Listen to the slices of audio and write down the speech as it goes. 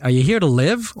Are you here to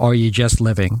live, or are you just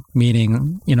living?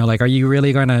 Meaning, like, are you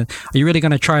really gonna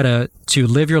try to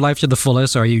live your life to the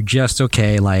fullest, or are you just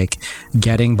okay, like,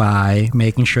 getting by,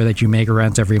 making sure that you make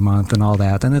rent every month and all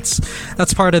that? And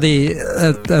that's part of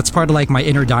like my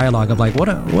inner dialogue of like, what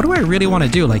do I really want to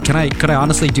do? Like, could I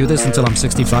honestly do this until I'm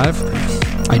 65?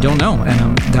 I don't know,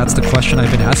 and that's the question I've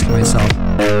been asking myself.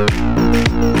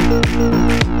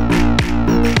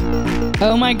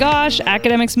 Oh my gosh,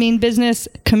 Academics Mean Business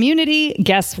community.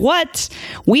 Guess what?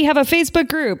 We have a Facebook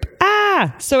group.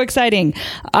 So exciting.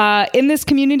 In this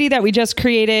community that we just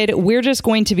created, we're just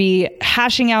going to be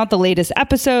hashing out the latest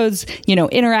episodes,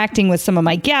 interacting with some of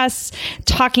my guests,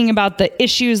 talking about the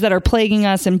issues that are plaguing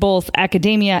us in both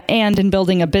academia and in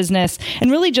building a business, and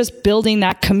really just building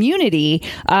that community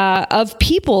of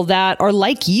people that are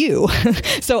like you.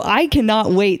 So I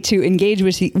cannot wait to engage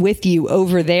with you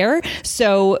over there.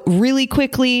 So really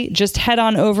quickly, just head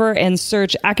on over and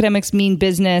search Academics Mean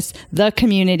Business, the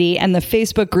community, and the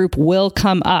Facebook group will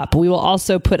come up. We will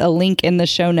also put a link in the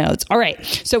show notes. All right.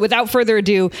 So without further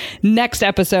ado, next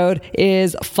episode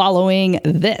is following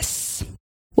this.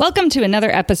 Welcome to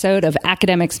another episode of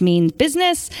Academics Mean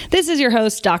Business. This is your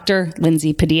host, Dr.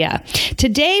 Lindsay Padilla.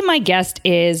 Today, my guest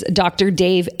is Dr.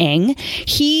 Dave Eng.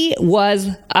 He was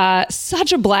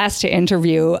such a blast to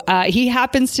interview. He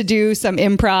happens to do some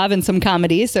improv and some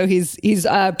comedy, so he's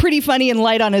pretty funny and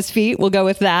light on his feet. We'll go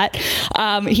with that.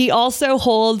 He also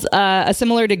holds a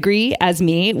similar degree as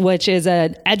me, which is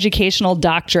an educational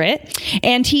doctorate,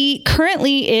 and he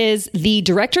currently is the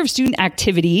Director of Student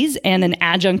Activities and an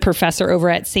adjunct professor over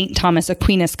at St. Thomas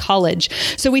Aquinas College.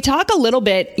 So we talk a little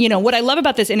bit, what I love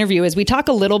about this interview is we talk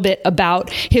a little bit about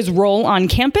his role on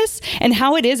campus and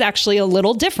how it is actually a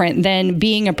little different than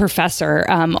being a professor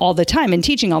all the time and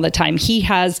teaching all the time. He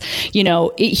has,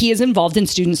 he is involved in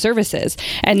student services.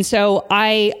 And so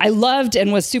I loved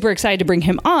and was super excited to bring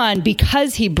him on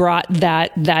because he brought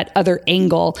that other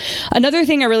angle. Another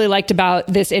thing I really liked about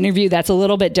this interview that's a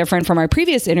little bit different from our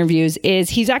previous interviews is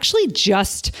he's actually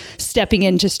just stepping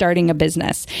into starting a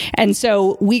business. And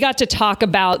so we got to talk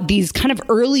about these kind of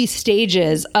early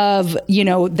stages of,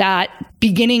 that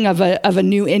beginning of a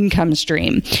new income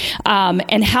stream,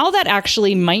 and how that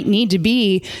actually might need to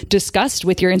be discussed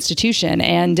with your institution.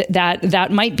 And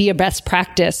that might be a best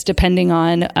practice depending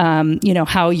on,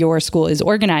 how your school is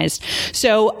organized.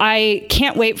 So I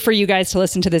can't wait for you guys to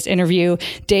listen to this interview.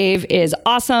 Dave is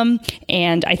awesome,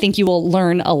 and I think you will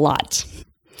learn a lot.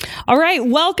 All right.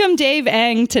 Welcome, Dave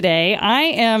Eng, today. I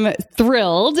am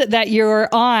thrilled that you're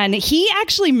on. He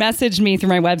actually messaged me through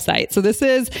my website. So this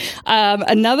is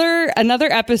another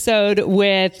episode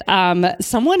with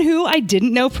someone who I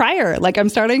didn't know prior. Like, I'm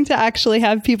starting to actually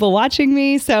have people watching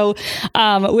me. So,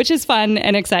 which is fun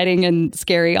and exciting and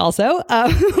scary also.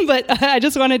 But I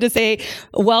just wanted to say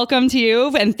welcome to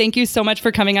you and thank you so much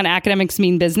for coming on Academics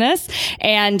Mean Business.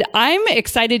 And I'm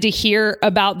excited to hear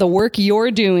about the work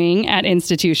you're doing at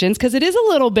institutions, because it is a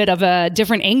little bit of a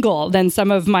different angle than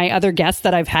some of my other guests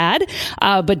that I've had,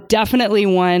 but definitely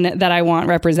one that I want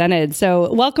represented.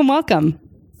 So welcome.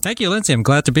 Thank you, Lindsay. I'm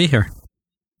glad to be here.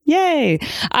 Yay.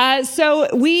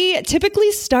 So we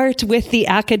typically start with the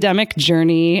academic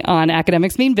journey on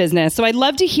Academics Mean Business. So I'd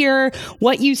love to hear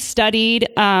what you studied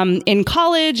in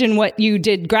college and what you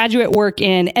did graduate work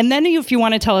in. And then if you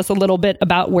want to tell us a little bit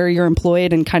about where you're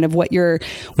employed and kind of what you're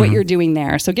doing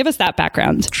there. So give us that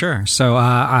background. Sure. So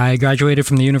I graduated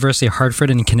from the University of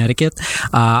Hartford in Connecticut.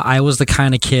 I was the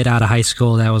kind of kid out of high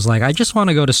school that was like, I just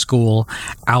want to go to school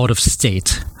out of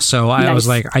state. So I was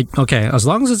like, okay, as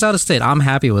long as it's out of state, I'm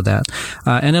happy with that.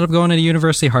 Ended up going to the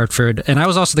University of Hartford, and I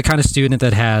was also the kind of student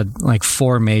that had like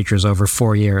 4 majors over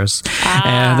 4 years.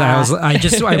 And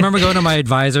I remember going to my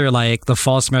advisor like the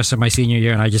fall semester of my senior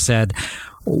year, and I just said,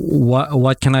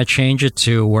 what can I change it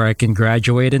to where I can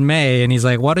graduate in May? And he's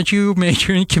like, why don't you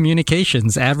major in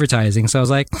communications, advertising? So I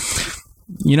was like,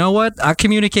 you know what? I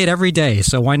communicate every day,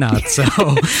 so why not? So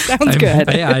sounds good.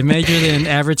 I majored in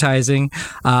advertising,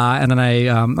 and then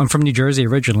I'm from New Jersey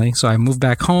originally, so I moved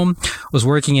back home. Was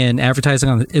working in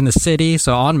advertising in the city,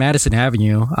 so on Madison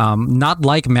Avenue. Not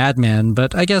like Mad Men,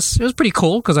 but I guess it was pretty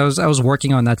cool because I was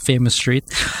working on that famous street.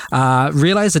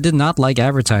 Realized I did not like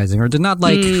advertising, or did not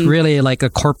like really like a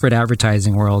corporate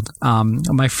advertising world.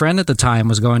 My friend at the time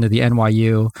was going to the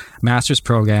NYU master's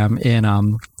program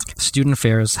in student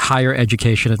affairs, higher education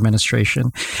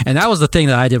administration. And that was the thing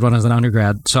that I did when I was an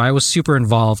undergrad. So I was super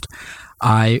involved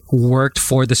I worked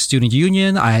for the student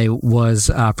union. I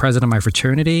was president of my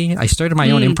fraternity. I started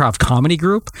my own improv comedy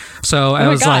group. So I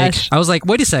was like,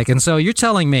 wait a second. So you're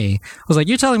telling me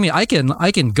I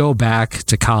can go back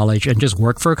to college and just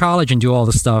work for a college and do all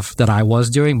the stuff that I was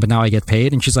doing, but now I get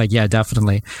paid? And she's like, yeah,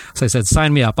 definitely. So I said,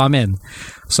 sign me up. I'm in.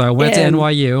 So I went to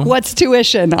NYU. What's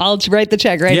tuition? I'll write the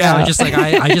check right now. Yeah, I just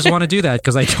I just want to do that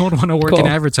because I don't want to work in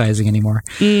advertising anymore.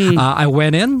 I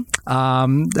went in.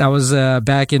 That was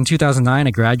back in 2009.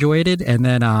 I graduated and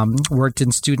then worked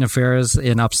in student affairs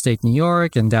in upstate New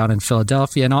York and down in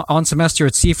Philadelphia and on semester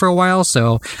at sea for a while.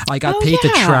 So I got paid to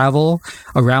travel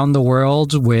around the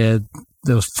world with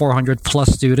those 400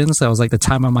 plus students. That was like the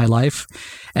time of my life.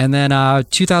 And then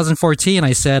 2014,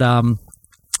 I said,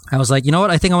 I was like, you know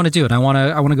what? I think I want to do it. I want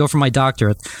to go for my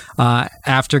doctorate.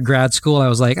 After grad school, I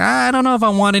was like, I don't know if I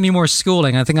want any more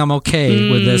schooling. I think I'm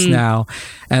okay with this now.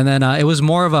 And then it was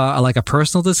more of a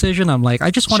personal decision. I'm like,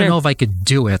 I just want to know if I could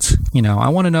do it. I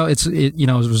want to know.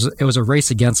 It was a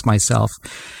race against myself.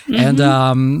 And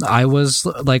I was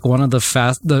like one of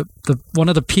the one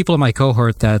of the people in my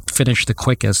cohort that finished the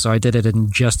quickest. So I did it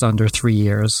in just under 3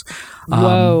 years,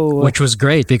 which was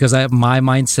great because my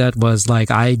mindset was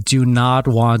like, I do not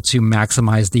want to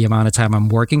maximize the amount of time I'm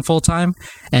working full time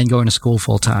and going to school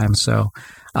full time. So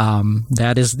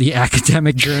that is the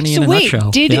academic journey in a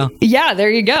nutshell.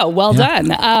 There you go. Well done.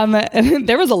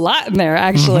 There was a lot in there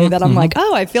actually that I'm like,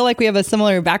 I feel like we have a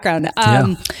similar background.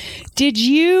 Did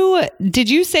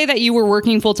you say that you were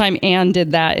working full time and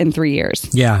did that in 3 years?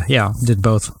 Yeah, did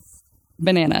both.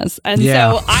 Bananas. And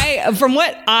so from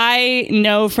what I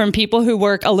know from people who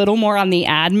work a little more on the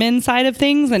admin side of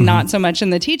things and not so much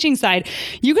in the teaching side,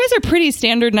 you guys are pretty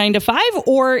standard 9 to 5,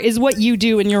 or is what you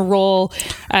do in your role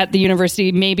at the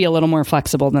university maybe a little more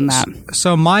flexible than that?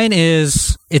 So mine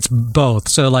it's both.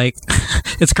 So like,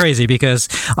 it's crazy because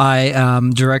I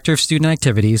am director of student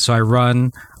activities. So I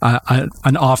run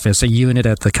an office, a unit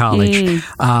at the college.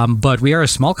 But we are a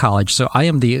small college. So I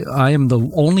am the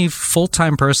only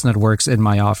full-time person that works in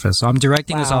my office. So I'm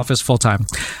directing this office full-time.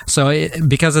 So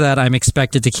because of that, I'm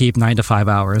expected to keep 9 to 5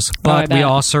 hours. But we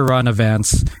also run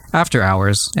events after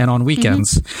hours and on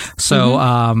weekends.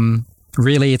 So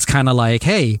really, it's kind of like,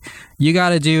 hey, you got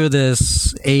to do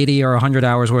this 80 or 100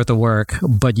 hours worth of work,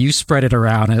 but you spread it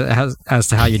around as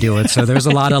to how you do it. So there's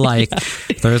a lot of like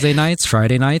Thursday nights,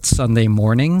 Friday nights, Sunday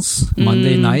mornings,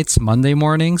 Monday nights, Monday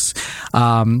mornings.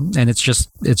 And it's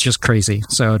just crazy.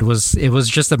 So it was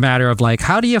just a matter of like,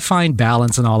 how do you find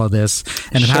balance in all of this?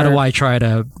 And how do I try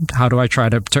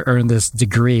to earn this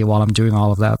degree while I'm doing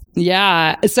all of that?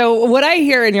 Yeah. So what I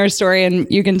hear in your story, and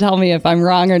you can tell me if I'm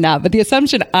wrong or not, but the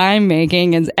assumption I'm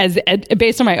making is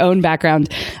based on my own background.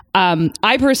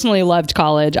 I personally loved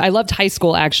college. I loved high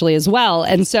school actually as well.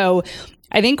 And so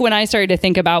I think when I started to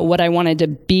think about what I wanted to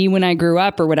be when I grew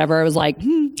up or whatever, I was like,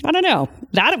 I don't know.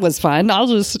 That was fun. I'll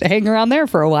just hang around there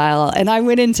for a while. And I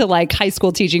went into like high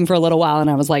school teaching for a little while and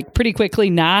I was like pretty quickly,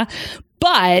 nah.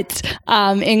 But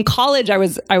in college, I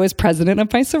was president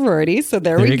of my sorority. So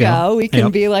there we go. We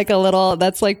can be like a little,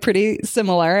 that's like pretty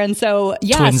similar. And so,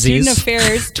 Twinsies. Student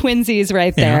affairs, twinsies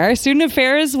right there. Yeah. Student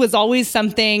affairs was always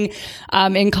something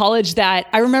in college that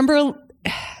I remember.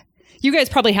 You guys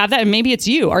probably have that, and maybe it's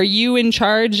you. Are you in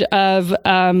charge of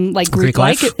like Greek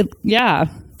life? Yeah.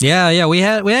 Yeah. We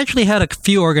actually had a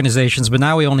few organizations, but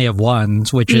now we only have one,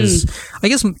 which is, I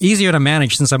guess, easier to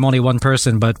manage since I'm only one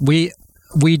person. But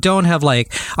we don't have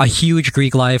like a huge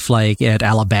Greek life like at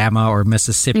Alabama or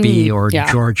Mississippi or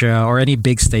Georgia or any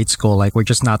big state school. Like we're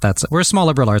just not that. We're a small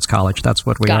liberal arts college. That's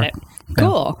what we are. Got it.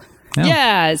 Cool.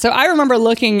 Yeah. So I remember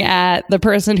looking at the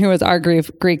person who was our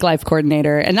Greek life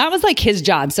coordinator, and that was like his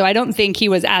job. So I don't think he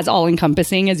was as all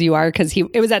encompassing as you are because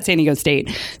it was at San Diego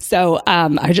State. So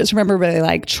I just remember really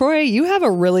like, Troy, you have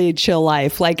a really chill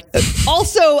life. Like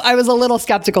also I was a little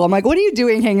skeptical. I'm like, what are you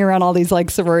doing hanging around all these like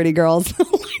sorority girls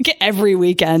like every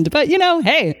weekend? But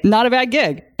hey, not a bad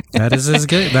gig. That is as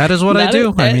good. That is what I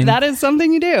do. That is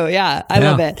something you do. Yeah. I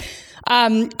love it.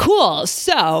 Cool.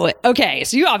 So, okay.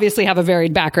 So you obviously have a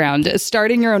varied background,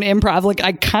 starting your own improv. Like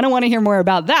I kind of want to hear more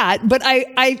about that, but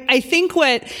I think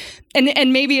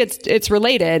and maybe it's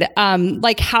related.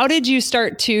 Like how did you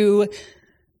start to,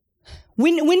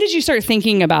 when did you start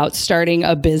thinking about starting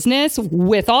a business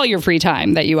with all your free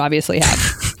time that you obviously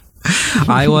have?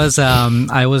 I was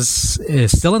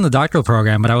still in the doctoral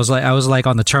program, but I was like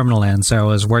on the terminal end. So I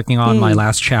was working on my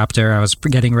last chapter. I was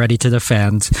getting ready to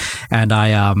defend, and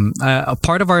a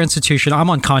part of our institution,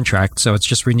 I'm on contract, so it's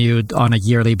just renewed on a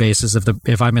yearly basis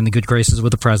if I'm in the good graces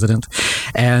with the president.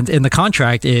 And in the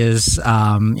contract is,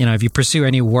 if you pursue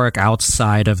any work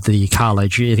outside of the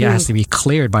college, it has to be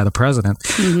cleared by the president.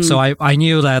 So I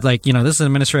knew that, like, this is an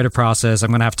administrative process. I'm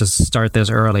going to have to start this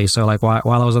early. So like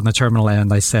while I was on the terminal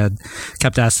end, I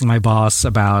kept asking my boss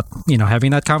about,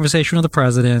 having that conversation with the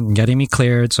president and getting me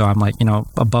cleared. So I'm like,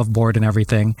 above board and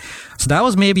everything. So that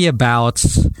was maybe about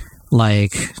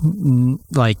like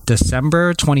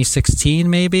December 2016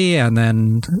 maybe, and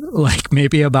then like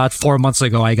maybe about 4 months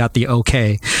ago I got the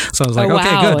okay. So I was like,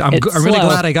 okay, good. I'm really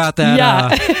glad I got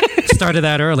that. Started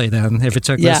that early then, if it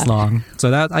took this long.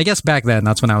 So that, I guess back then,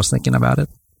 that's when I was thinking about it.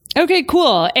 Okay,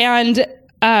 cool. And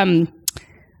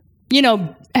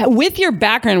with your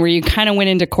background where you kind of went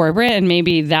into corporate, and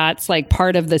maybe that's like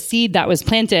part of the seed that was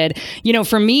planted,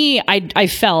 for me, I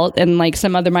felt, and like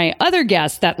some my other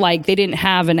guests, that like they didn't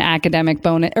have an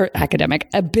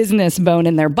a business bone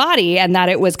in their body, and that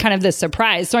it was kind of this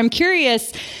surprise. So I'm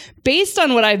curious, based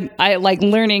on what I like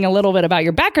learning a little bit about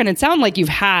your background, it sounds like you've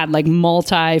had like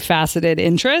multifaceted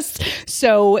interests.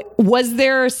 So was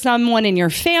there someone in your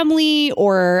family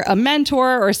or a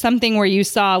mentor or something where you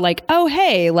saw like, oh,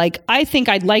 hey, like I think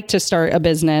I'd like to start a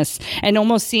business, and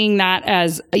almost seeing that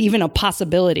as even a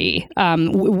possibility?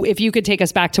 If you could take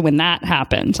us back to when that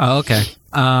happened. Oh, okay.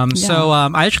 So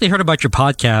I actually heard about your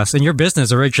podcast and your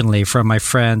business originally from my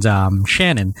friend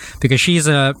Shannon, because she's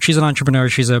an entrepreneur,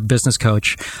 she's a business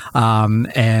coach,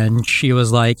 and she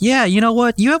was like, yeah, you know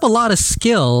what, you have a lot of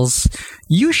skills,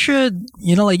 you should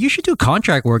do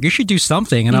contract work, you should do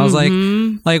something. And I was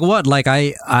like what? Like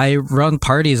I run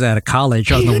parties at a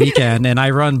college on the weekend, and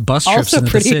I run bus trips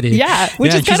into the city.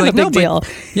 Which is kind of a big deal.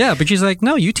 But she's like,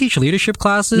 no, you teach leadership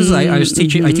classes. I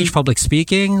teach public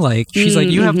speaking. Like, she's like,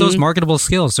 you have those marketable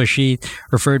skills. So she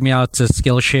referred me out to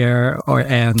Skillshare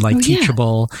and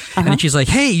Teachable. And she's like,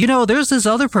 hey, there's this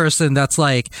other person that's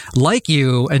like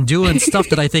you and doing stuff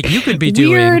that I think you could be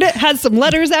doing. Weird, has some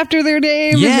letters after their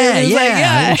name.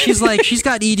 And she's like, she's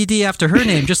got EDD after her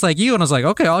name, just like you. And I was like,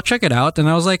 okay, I'll check it out. And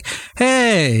I was like,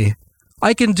 hey,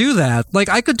 I can do that. Like,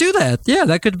 I could do that. Yeah,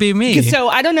 that could be me. So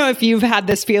I don't know if you've had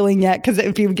this feeling yet, because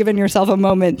if you've given yourself a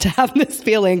moment to have this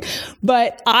feeling,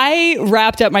 but I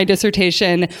wrapped up my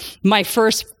dissertation, my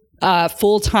first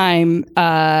full-time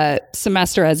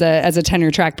semester as a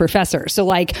tenure track professor. So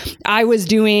like I was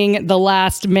doing the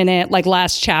last minute, like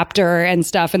last chapter and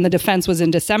stuff, and the defense was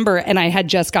in December, and I had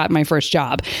just got my first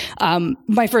job,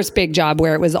 my first big job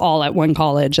where it was all at one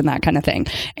college and that kind of thing.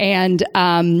 And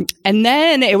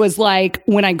then it was like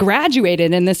when I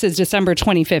graduated, and this is December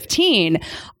 2015,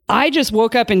 I just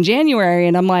woke up in January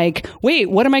and I'm like, wait,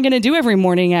 what am I going to do every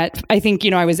morning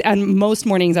and most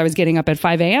mornings I was getting up at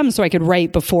 5 a.m. so I could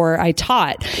write before I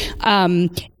taught.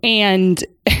 And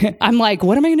I'm like,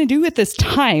 what am I going to do with this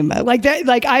time? Like that,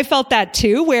 like I felt that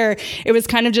too, where it was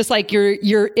kind of just like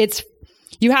you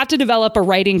have to develop a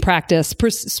writing practice,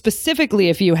 specifically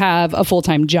if you have a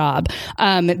full-time job.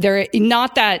 They're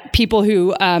not that people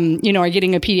who, are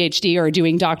getting a PhD or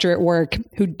doing doctorate work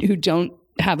who don't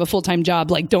have a full-time job,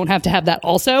 like don't have to have that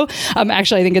also.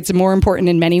 Actually, I think it's more important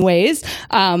in many ways.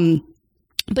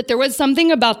 But there was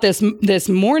something about this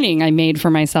morning I made for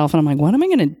myself, and I'm like, what am I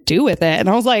going to do with it? And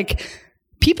I was like,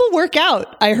 people work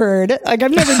out, I heard. Like,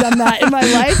 I've never done that in my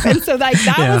life. And so like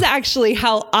that was actually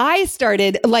how I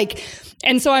started. Like,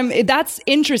 and so that's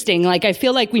interesting. Like, I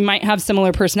feel like we might have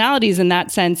similar personalities in that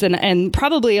sense, and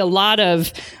probably a lot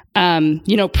of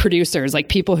producers, like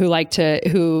people who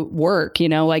who work,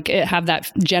 like have that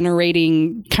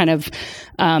generating kind of,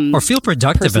 or feel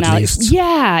productive at least.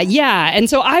 Yeah. And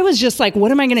so I was just like,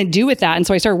 what am I going to do with that? And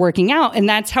so I started working out, and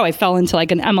that's how I fell into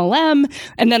like an MLM.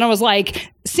 And then I was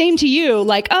like, same to you,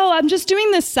 like, oh, I'm just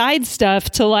doing this side stuff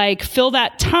to like fill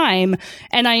that time,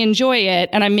 and I enjoy it,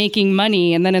 and I'm making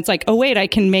money. And then it's like, oh wait, I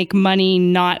can make money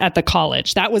not at the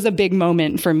college. That was a big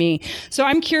moment for me. So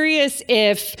I'm curious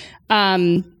if,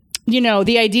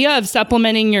 the idea of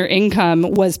supplementing your income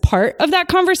was part of that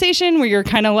conversation, where you're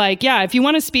kind of like, yeah, if you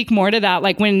want to speak more to that,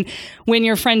 like when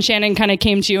your friend Shannon kind of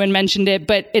came to you and mentioned it,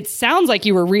 but it sounds like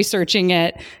you were researching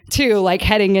it too, like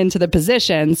heading into the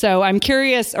position. So I'm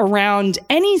curious around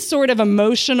any sort of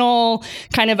emotional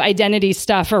kind of identity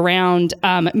stuff around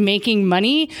making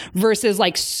money versus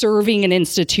like serving an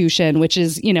institution, which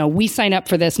is, we sign up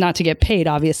for this not to get paid,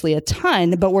 obviously, a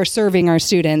ton, but we're serving our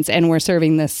students and we're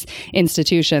serving this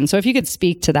institution. So if you could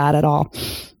speak to that at all.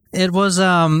 It was,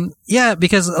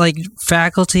 because like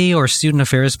faculty or student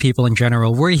affairs people in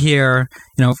general, we're here,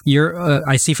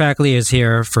 IC faculty is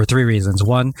here for 3 reasons.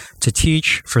 1, to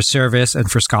teach, for service, and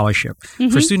for scholarship.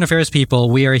 For student affairs people,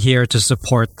 we are here to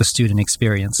support the student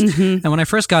experience. And when I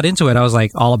first got into it, I was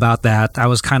like all about that. I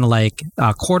was kind of like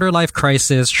quarter life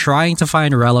crisis, trying to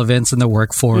find relevance in the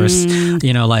workforce.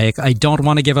 Like I don't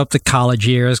want to give up the college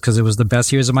years because it was the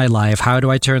best years of my life. How do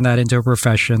I turn that into a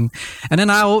profession? And then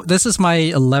now this is my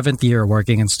 11th year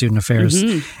working in student affairs.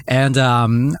 And,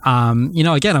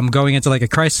 again, I'm going into like a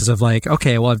crisis of like,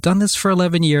 okay, well, I've done this for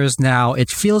 11 years now. It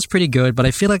feels pretty good, but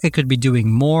I feel like I could be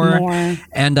doing more.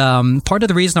 And part of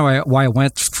the reason why I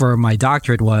went for my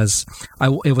doctorate was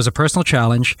it was a personal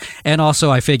challenge. And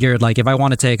also I figured like if I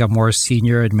want to take a more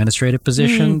senior administrative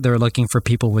position, they're looking for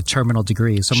people with terminal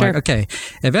degrees. So I'm like, okay,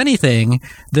 if anything,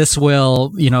 this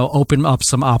will, open up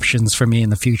some options for me in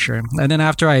the future. And then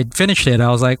after I finished it, I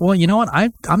was like, well, you know what?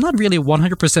 I'm not really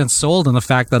 100% sold on the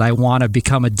fact that I want to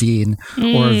become a dean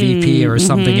or a VP or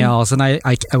something else. And I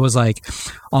was like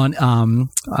on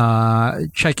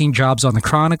checking jobs on the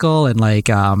Chronicle and like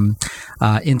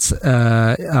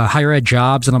higher ed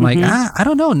jobs, and I'm like, I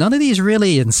don't know, none of these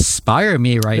really inspire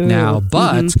me right now.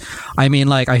 But I mean,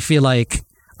 like, I feel like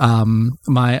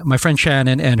my friend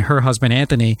Shannon and her husband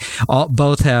Anthony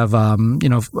both have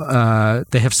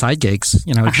they have side gigs.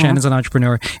 Shannon's an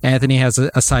entrepreneur. Anthony has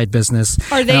a side business.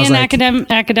 Are they in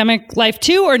academic life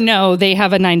too, or no? They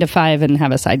have a 9-to-5 and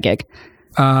have a side gig.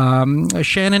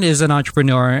 Shannon is an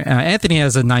entrepreneur. Anthony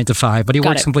has a 9-to-5, but he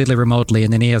works completely remotely,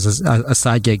 and then he has a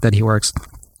side gig that he works.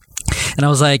 And I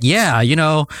was like, yeah,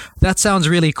 that sounds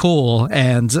really cool.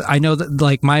 And I know that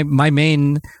like my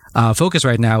main focus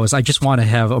right now is I just want to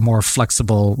have a more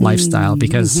flexible lifestyle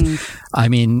because I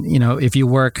mean, if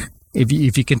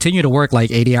you continue to work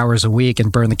like 80 hours a week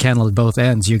and burn the candle at both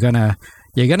ends, you're gonna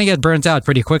get burnt out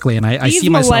pretty quickly. And I see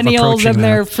myself approaching millennials and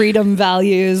their freedom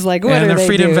values, like what and are their they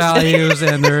freedom doing? values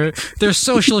and their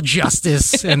social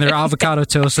justice and their avocado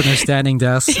toast and their standing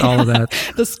desks, all of that.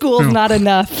 The school's not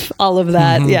enough, all of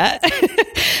that. Yeah.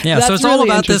 Yeah. So it's all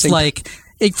about this, like,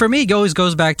 for me, it always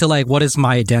goes back to like, what is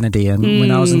my identity? And when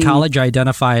I was in college, I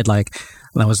identified like,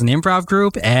 I was in the improv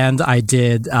group and I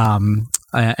did, and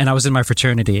I was in my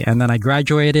fraternity, and then I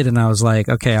graduated and I was like,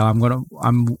 okay, I'm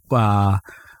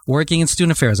working in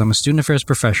student affairs. I'm a student affairs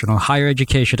professional, higher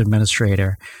education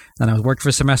administrator. Then I worked for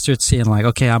a semester at sea and like,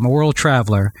 okay, I'm a world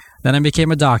traveler. Then I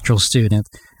became a doctoral student.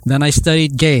 Then I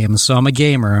studied games, so I'm a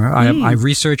gamer. I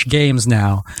research games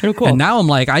now. Oh, cool. And now I'm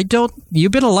like,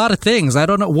 you've been a lot of things. I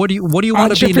don't know. What do you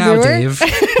want to be now, Dave?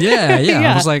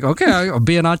 Yeah. I was like, okay, I'll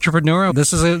be an entrepreneur.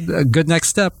 This is a good next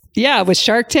step. Yeah, with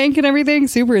Shark Tank and everything,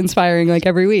 super inspiring, like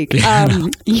every week.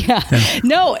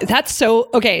 No, that's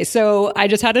so, okay, so I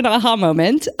just had an aha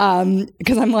moment,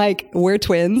 because I'm like, we're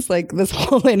twins, like this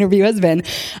whole interview has been,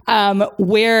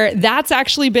 where that's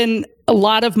actually been a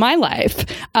lot of my life.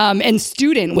 And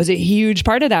student was a huge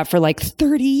part of that for like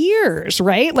 30 years,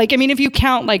 right? Like, I mean, if you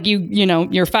count like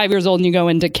you're 5 years old and you go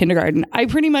into kindergarten, I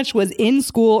pretty much was in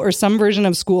school or some version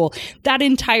of school that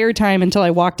entire time until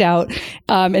I walked out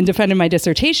and defended my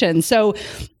dissertation. So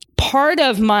part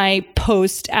of my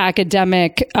getting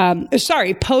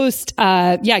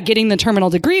the terminal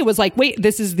degree was like, wait,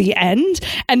 this is the end?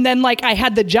 And then like I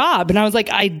had the job and I was like,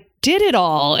 I did it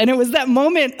all. And it was that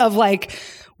moment of like,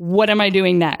 what am I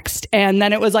doing next? And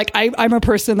then it was like, I'm a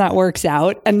person that works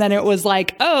out. And then it was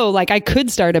like, oh, like I could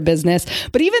start a business.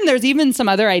 But there's even some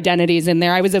other identities in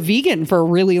there. I was a vegan for a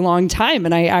really long time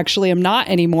and I actually am not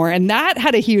anymore. And that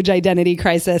had a huge identity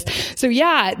crisis. So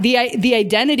yeah, the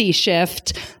identity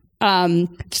shift.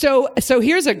 So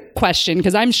here's a question,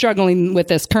 because I'm struggling with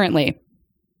this currently.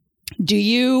 Do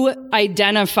you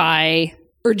identify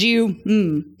or do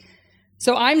you...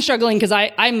 So I'm struggling because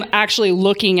I'm actually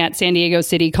looking at San Diego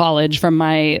City College from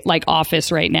my like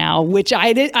office right now, which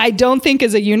I don't think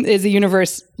is a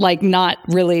universe like not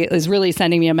really is really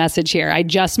sending me a message here. I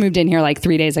just moved in here like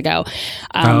 3 days ago.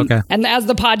 Okay. And as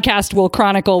the podcast will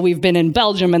chronicle, we've been in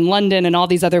Belgium and London and all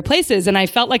these other places. And I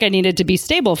felt like I needed to be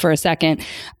stable for a second.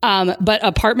 But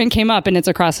apartment came up and it's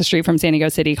across the street from San Diego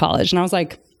City College. And I was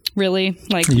like, really?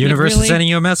 Like the universe is sending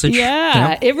you a message.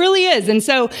 Yeah, It really is. And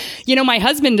so, my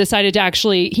husband decided to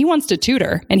he wants to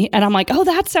tutor and I'm like, oh,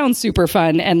 that sounds super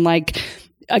fun. And like,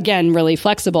 again, really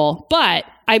flexible. But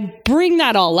I bring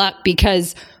that all up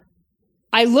because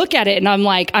I look at it and I'm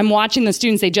like, I'm watching the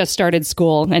students, they just started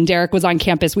school and Derek was on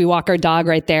campus. We walk our dog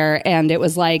right there. And it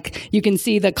was like, you can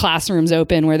see the classrooms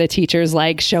open where the teacher's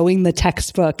like showing the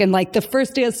textbook and like the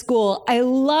first day of school. I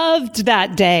loved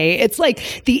that day. It's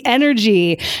like the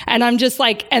energy. And I'm just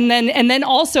like, and then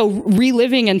also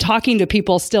reliving and talking to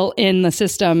people still in the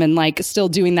system and like still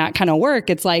doing that kind of work.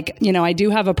 It's like, I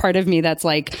do have a part of me that's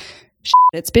like,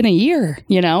 it's been a year,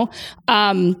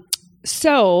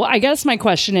 So I guess my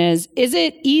question is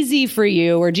it easy for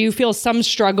you, or do you feel some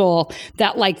struggle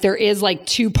that like there is like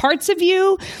two parts of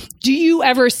you? Do you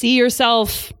ever see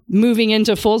yourself moving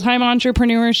into full-time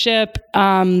entrepreneurship?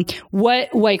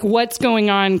 What's going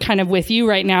on kind of with you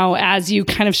right now as you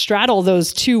kind of straddle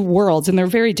those two worlds, and they're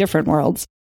very different worlds?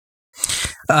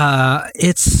 I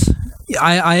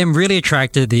am really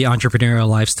attracted to the entrepreneurial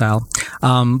lifestyle.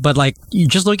 But like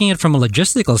just looking at it from a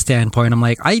logistical standpoint, I'm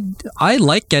like, I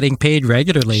like getting paid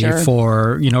regularly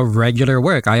for, regular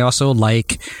work. I also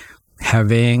like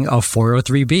having a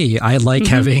 403B. I like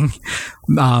having,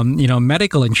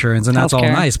 medical insurance, and that's all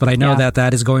nice. But I know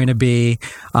that is going to be,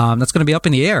 that's going to be up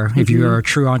in the air if you're a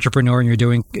true entrepreneur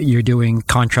and you're doing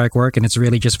contract work, and it's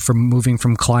really just from moving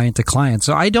from client to client.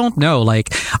 So I don't know. Like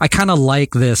I kind of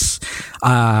like this.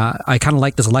 I kind of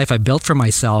like this life I built for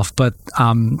myself. But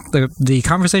the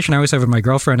conversation I always have with my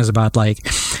girlfriend is about like,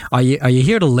 are you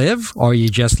here to live, or are you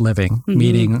just living?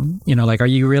 Meaning, like, are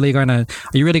you really gonna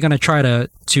try to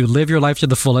live your life to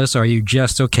the fullest, or are you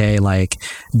just okay like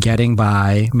getting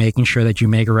by, making sure that you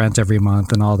make rent every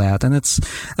month and all that? And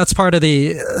that's part of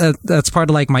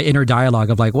like my inner dialogue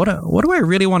of like, what do I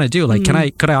really want to do? Like,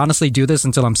 could I honestly do this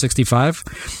until I'm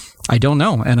 65? I don't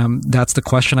know. And that's the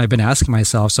question I've been asking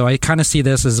myself. So I kind of see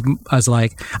this as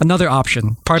like another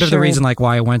option. Part of the reason like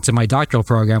why I went to my doctoral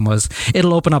program was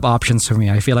it'll open up options for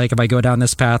me. I feel like if I go down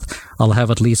this path, I'll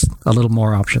have at least a little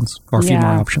more options, or a few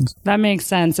more options. That makes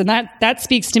sense. And that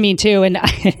speaks to me too. And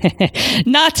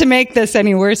not to make this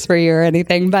any worse for you or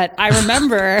anything, but I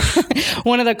remember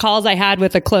one of the calls I had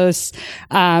with a close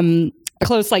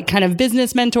like kind of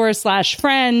business mentor /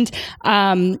 friend.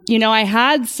 I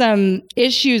had some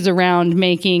issues around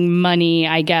making money,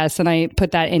 I guess, and I put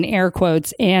that in air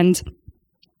quotes. And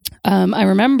I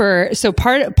remember, so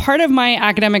part of my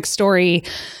academic story,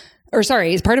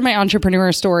 part of my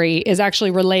entrepreneur story is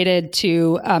actually related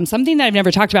to something that I've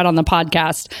never talked about on the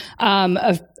podcast.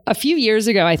 A few years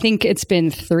ago, I think it's been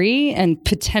 3 and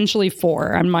potentially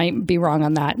 4. I might be wrong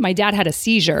on that. My dad had a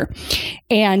seizure,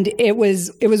 and it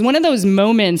was one of those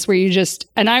moments where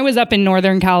and I was up in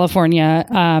Northern California.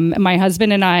 My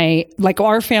husband and I, like,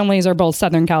 our families are both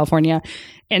Southern California.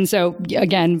 And so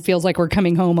again, feels like we're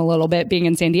coming home a little bit being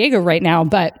in San Diego right now,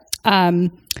 but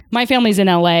my family's in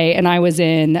LA and I was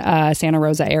in Santa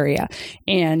Rosa area.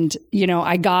 And,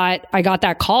 I got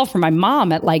that call from my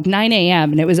mom at like 9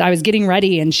 a.m. and I was getting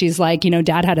ready, and she's like,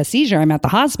 Dad had a seizure. I'm at the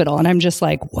hospital. And I'm just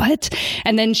like, what?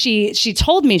 And then she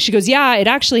told me, she goes, yeah, it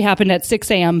actually happened at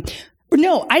 6 a.m.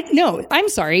 No, I'm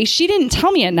sorry. She didn't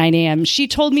tell me at 9 a.m. She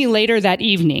told me later that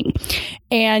evening.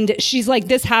 And she's like,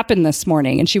 this happened this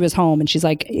morning. And she was home, and she's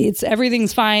like,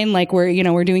 everything's fine. Like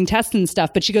we're doing tests and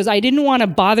stuff. But she goes, I didn't want to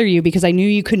bother you because I knew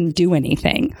you couldn't do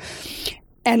anything.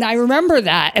 And I remember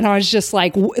that. And I was just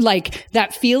like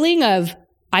that feeling of,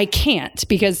 I can't,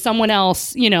 because someone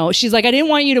else, she's like, I didn't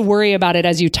want you to worry about it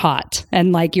as you taught.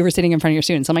 And like, you were sitting in front of your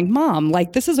students. I'm like, Mom,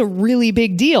 like, this is a really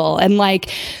big deal. And like,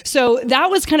 so that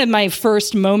was kind of my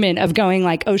first moment of going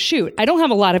like, oh shoot, I don't have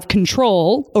a lot of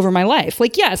control over my life.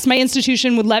 Like, yes, my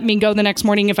institution would let me go the next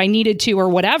morning if I needed to or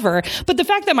whatever. But the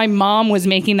fact that my mom was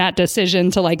making that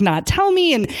decision to like not tell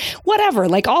me and whatever,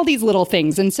 like all these little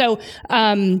things. And so,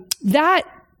 that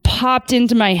popped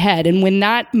into my head. And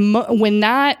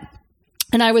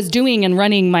and I was doing and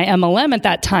running my MLM at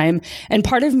that time. And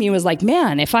part of me was like,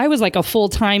 man, if I was like a full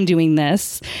time doing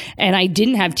this and I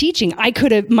didn't have teaching,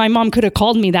 my mom could have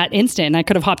called me that instant and I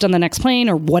could have hopped on the next plane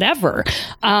or whatever.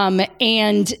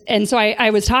 And so I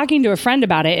was talking to a friend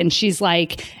about it, and she's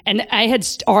like, and I had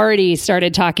already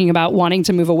started talking about wanting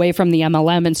to move away from the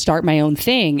MLM and start my own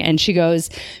thing. And she goes,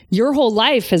 your whole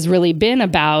life has really been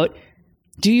about,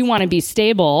 do you want to be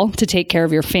stable to take care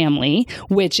of your family?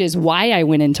 Which is why I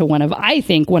went into one of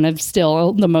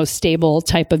still the most stable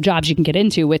type of jobs you can get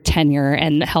into, with tenure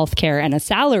and healthcare and a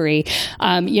salary.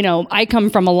 I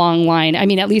come from a long line. I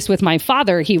mean, at least with my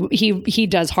father, he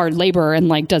does hard labor and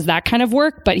like does that kind of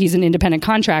work, but he's an independent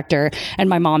contractor, and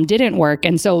my mom didn't work.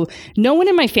 And so no one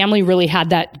in my family really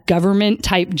had that government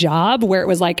type job where it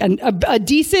was like a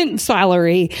decent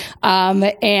salary,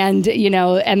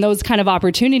 and those kind of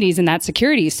opportunities and that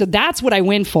security. So that's what I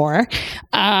went for.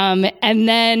 And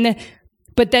then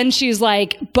But then she's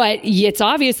like, but it's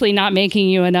obviously not making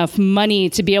you enough money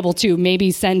to be able to maybe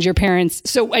send your parents.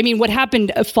 So, I mean, what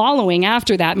happened following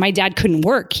after that, my dad couldn't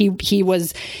work.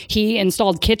 He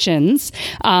installed kitchens.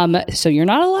 So you're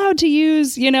not allowed to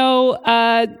use,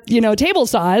 table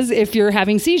saws if you're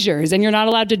having seizures, and you're not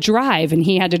allowed to drive. And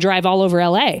he had to drive all over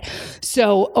LA.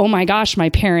 So, oh my gosh, my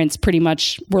parents pretty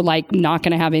much were like not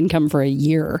going to have income for a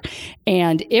year.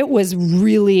 And it was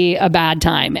really a bad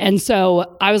time. And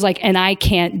so I was like, and I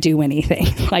can't do anything.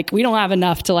 Like, we don't have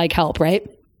enough to like help, right?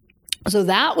 So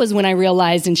that was when I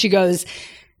realized, and she goes,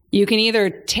 you can either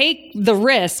take the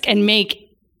risk and make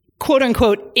quote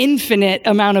unquote infinite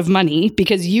amount of money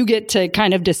because you get to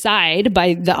kind of decide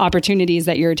by the opportunities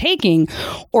that you're taking,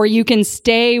 or you can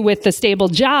stay with the stable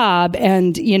job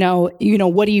and,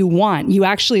 what do you want? You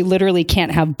actually literally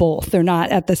can't have both. They're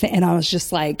not at the same. And I was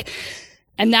just like,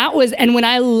 and when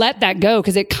I let that go,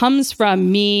 because it comes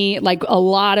from me, like a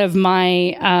lot of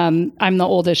my, I'm the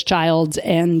oldest child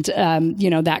and,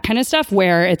 that kind of stuff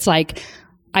where it's like,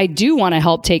 I do want to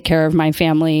help take care of my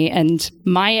family and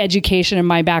my education and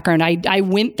my background. I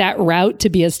went that route to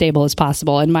be as stable as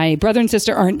possible. And my brother and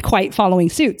sister aren't quite following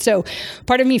suit. So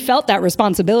part of me felt that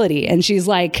responsibility. And she's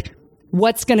like,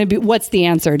 what's the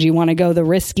answer? Do you want to go the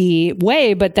risky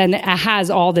way, but then it has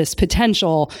all this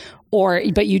potential,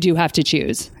 but you do have to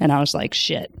choose? And I was like,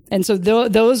 shit. And so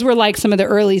those were like some of the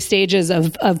early stages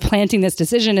of planting this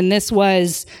decision. And this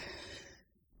was,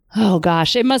 oh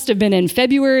gosh, it must have been in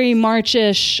February,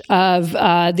 March-ish of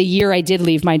the year I did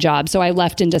leave my job. So I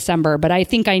left in December, but I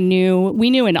think we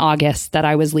knew in August that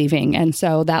I was leaving. And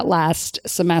so that last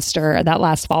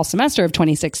fall semester of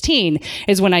 2016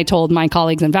 is when I told my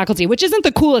colleagues and faculty, which isn't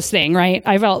the coolest thing, right?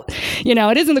 I felt,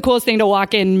 it isn't the coolest thing to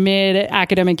walk in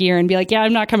mid-academic year and be like, yeah,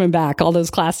 I'm not coming back. All those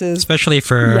classes. Especially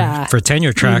for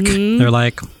tenure track. Mm-hmm. They're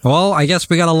like, well, I guess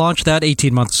we got to launch that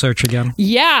 18-month search again.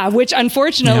 Yeah, which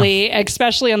unfortunately,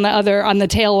 especially on the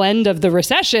tail end of the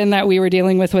recession that we were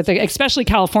dealing with especially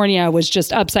California was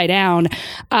just upside down.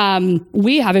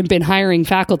 We haven't been hiring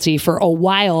faculty for a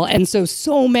while. And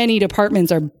so many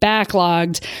departments are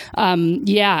backlogged.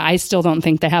 I still don't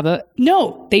think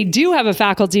they do have a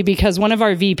faculty because one of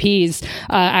our VPs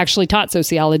actually taught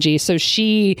sociology. So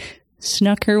she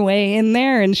snuck her way in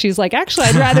there and she's like, actually,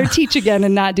 I'd rather teach again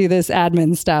and not do this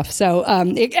admin stuff. So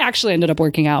it actually ended up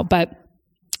working out. But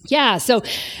yeah. So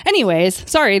anyways,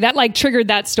 sorry, that like triggered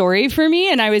that story for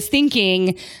me. And I was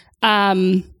thinking,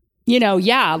 like that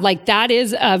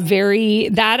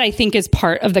I think is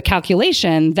part of the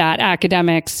calculation that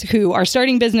academics who are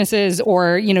starting businesses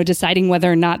or, deciding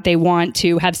whether or not they want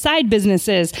to have side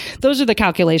businesses, those are the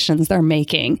calculations they're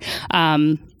making.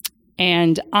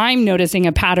 And I'm noticing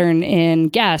a pattern in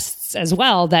guests as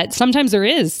well, that sometimes there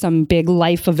is some big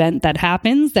life event that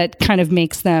happens that kind of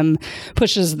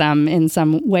pushes them in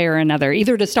some way or another,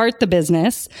 either to start the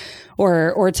business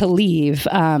or to leave.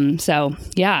 So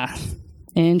yeah,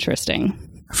 interesting.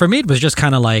 For me, it was just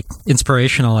kind of like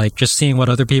inspirational, like just seeing what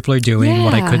other people are doing,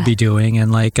 what I could be doing.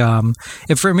 And like,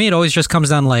 for me, it always just comes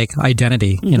down to like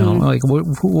identity, like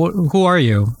who are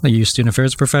you? Are you a student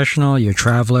affairs professional? Are you a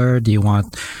traveler? Are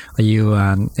you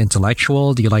an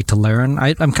intellectual? Do you like to learn?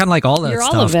 I'm kind of like all that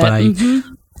stuff, all of it. But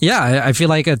I feel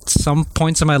like at some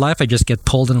points in my life, I just get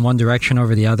pulled in one direction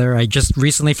over the other. I just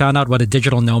recently found out what a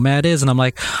digital nomad is, and I'm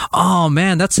like, oh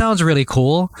man, that sounds really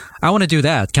cool. I want to do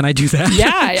that. Can I do that?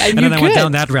 Yeah, and then I went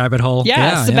down that rabbit hole.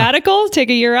 Yeah, sabbatical, take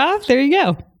a year off. There you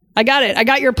go. I got it. I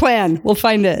got your plan. We'll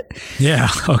find it. Yeah.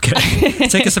 Okay.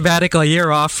 Take a sabbatical, a year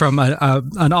off from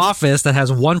an office that has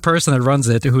one person that runs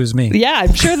it, who's me. Yeah,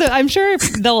 I'm sure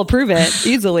they'll approve it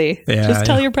easily. Yeah, just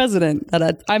tell your president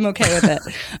that I'm okay with it.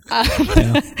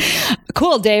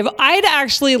 Cool, Dave. I'd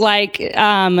actually like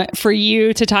for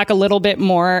you to talk a little bit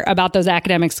more about those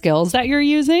academic skills that you're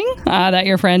using, that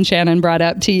your friend Shannon brought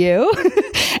up to you,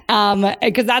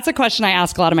 because that's a question I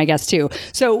ask a lot of my guests too.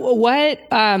 So, what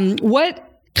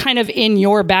kind of in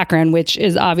your background, which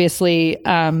is obviously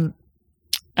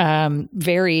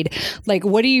varied, like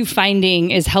what are you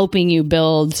finding is helping you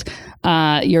build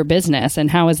your business, and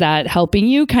how is that helping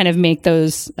you kind of make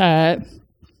those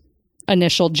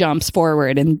initial jumps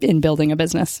forward in building a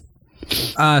business?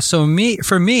 For me,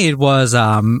 it was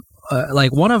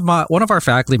like one of our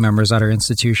faculty members at our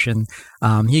institution.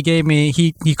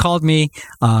 He called me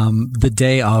the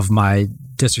day of my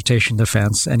dissertation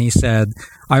defense, and he said,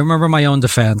 I remember my own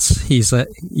defense. He said,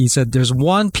 there's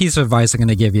one piece of advice I'm going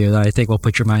to give you that I think will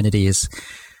put your mind at ease.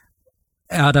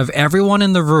 Out of everyone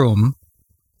in the room,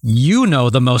 you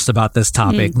know the most about this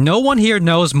topic. No one here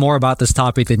knows more about this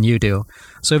topic than you do.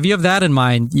 So if you have that in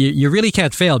mind, you really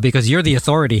can't fail because you're the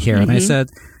authority here. And I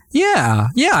said, yeah.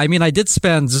 I mean, I did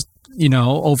spend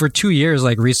over 2 years,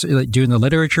 like doing the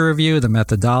literature review, the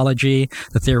methodology,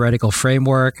 the theoretical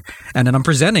framework, and then I'm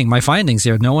presenting my findings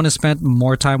here. No one has spent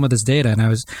more time with this data, and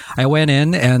I went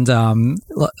in and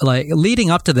like leading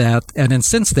up to that, and then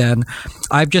since then,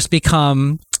 I've just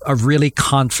become a really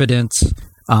confident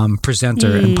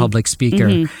presenter and public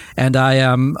speaker, and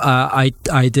I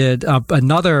did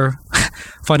another,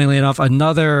 funnily enough,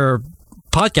 another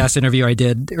podcast interview I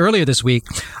did earlier this week.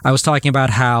 I was talking about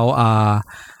how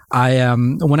I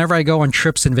am, whenever I go on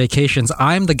trips and vacations,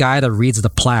 I'm the guy that reads the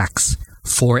plaques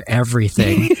for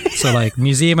everything. So like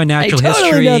Museum of Natural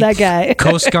History, know that guy.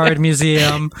 Coast Guard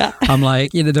Museum. I'm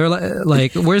like, they're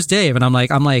like, where's Dave? And I'm like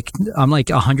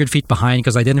 100 feet behind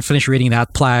because I didn't finish reading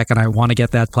that plaque and I want to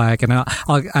get that plaque. And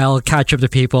I'll catch up to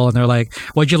people and they're like,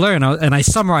 what'd you learn? And I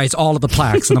summarize all of the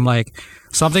plaques and I'm like,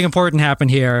 something important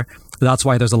happened here. That's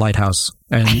why there's a lighthouse.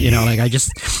 And, like I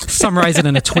just summarize it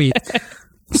in a tweet.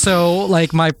 So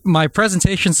like my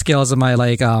presentation skills and my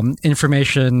like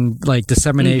information like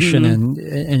dissemination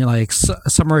and like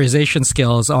summarization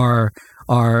skills are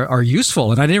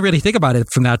useful, and I didn't really think about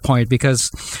it from that point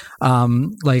because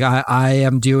like I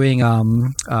am doing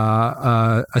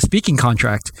a speaking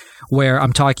contract where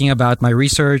I'm talking about my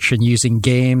research and using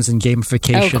games and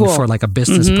gamification for like a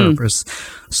business purpose.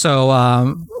 So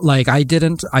like I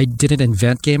didn't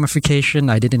invent gamification.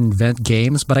 I didn't invent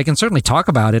games, but I can certainly talk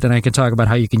about it, and I can talk about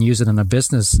how you can use it in a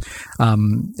business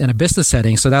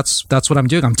setting. So that's what I'm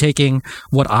doing. I'm taking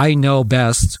what I know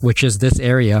best, which is this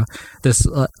area. This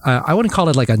I wouldn't call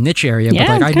it like a niche area,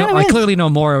 but like I clearly know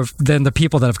more than the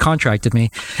people that have contracted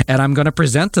me, and I'm going to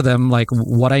present to them like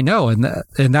what I know, and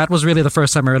that was really the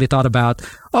first time I really thought about,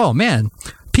 oh man,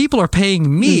 people are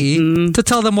paying me to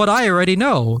tell them what I already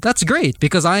know. That's great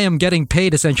because I am getting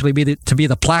paid essentially to be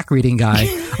the plaque reading guy.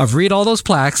 I've read all those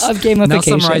plaques of gamification. Now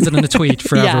summarize it in a tweet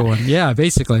for everyone. Yeah,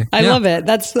 basically. I love it.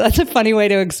 That's a funny way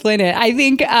to explain it. I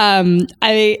think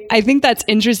I think that's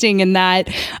interesting in that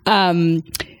the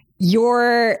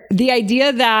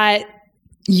idea that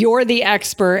you're the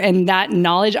expert and that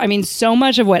knowledge. I mean, so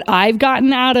much of what I've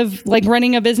gotten out of like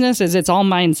running a business is it's all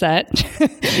mindset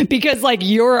because like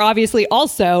you're obviously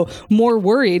also more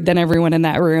worried than everyone in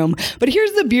that room. But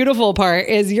here's the beautiful part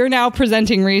is you're now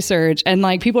presenting research and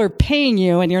like people are paying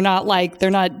you and you're not like, they're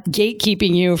not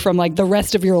gatekeeping you from like the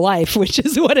rest of your life, which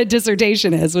is what a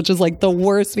dissertation is, which is like the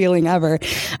worst feeling ever.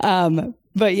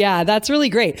 But yeah, that's really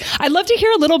great. I'd love to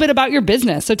hear a little bit about your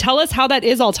business. So tell us how that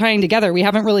is all tying together. We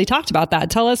haven't really talked about that.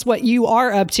 Tell us what you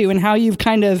are up to and how you've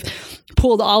kind of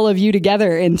pulled all of you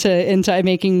together into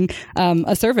making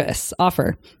a service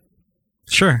offer.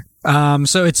 Sure.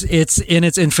 So it's in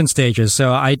its infant stages.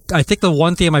 So I think the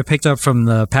one theme I picked up from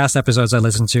the past episodes I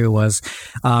listened to was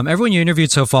everyone you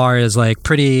interviewed so far is like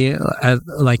pretty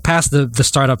like past the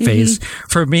startup phase.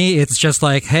 For me, it's just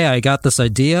like, hey, I got this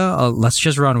idea. Let's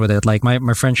just run with it. Like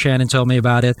my friend Shannon told me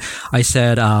about it. I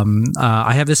said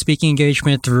I have this speaking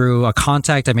engagement through a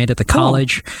contact I made at the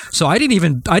college. So I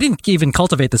didn't even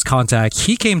cultivate this contact.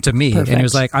 He came to me and he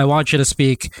was like, I want you to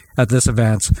speak at this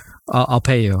event. I'll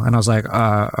pay you. And I was like,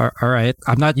 all right.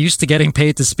 I'm not used to getting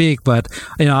paid to speak, but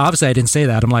obviously I didn't say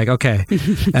that. I'm like, okay.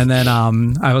 And then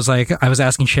I was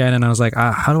asking Shannon, I was like,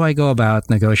 how do I go about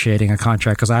negotiating a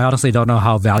contract? Because I honestly don't know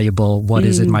how valuable what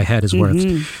is in my head is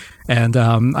worth. And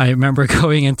I remember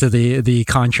going into the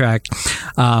contract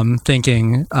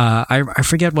thinking, I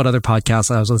forget what other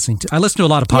podcasts I was listening to. I listen to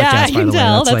a lot of podcasts, by the way.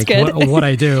 That's like good. What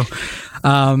I do.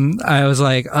 I was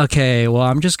like, okay, well,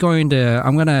 I'm going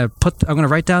to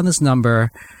write down this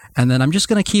number, and then I'm just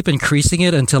going to keep increasing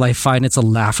it until I find it's a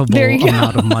laughable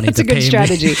amount of money to pay me. That's a good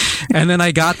strategy. And then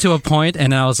I got to a point,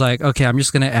 and I was like, okay, I'm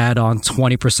just going to add on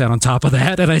 20% on top of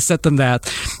that, and I set them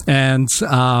that, and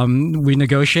we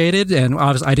negotiated, and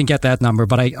obviously I didn't get that number,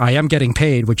 but I am getting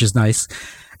paid, which is nice.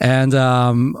 And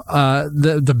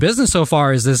the business so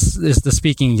far is the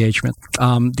speaking engagement.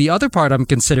 The other part I'm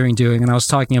considering doing, and I was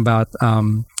talking about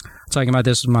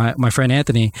this with my friend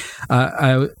Anthony.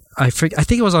 I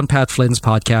think it was on Pat Flynn's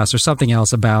podcast or something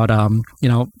else about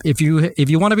if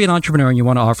you want to be an entrepreneur and you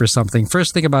want to offer something,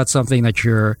 first think about something that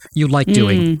you like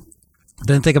doing.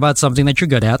 Then think about something that you're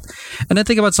good at, and then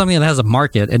think about something that has a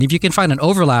market. And if you can find an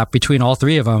overlap between all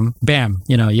three of them, bam,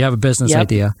 you have a business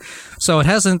idea. So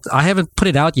I haven't put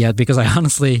it out yet because I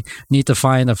honestly need to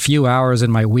find a few hours in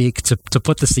my week to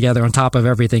put this together on top of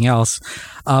everything else.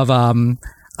 I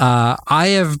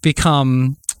have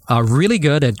become really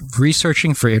good at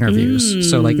researching for interviews.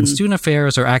 So like in student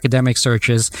affairs or academic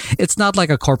searches, it's not like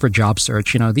a corporate job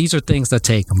search. These are things that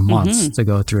take months to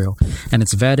go through, and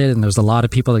it's vetted, and there's a lot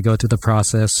of people that go through the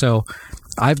process. So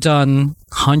I've done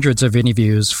hundreds of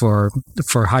interviews for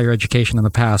higher education in the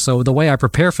past. So the way I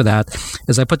prepare for that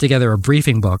is I put together a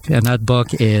briefing book, and that book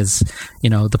is,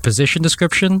 the position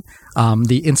description,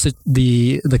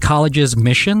 the college's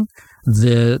mission,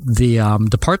 the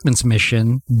department's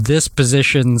mission, this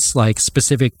position's like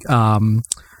specific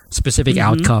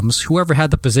outcomes, whoever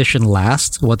had the position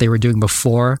last, what they were doing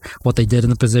before, what they did in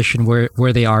the position,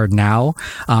 where they are now,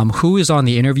 who is on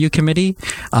the interview committee,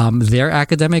 their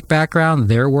academic background,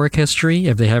 their work history,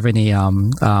 if they have any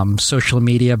social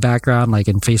media background, like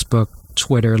in Facebook,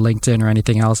 Twitter, LinkedIn, or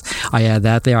anything else. I add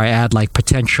that there. I add like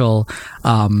potential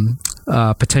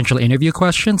interview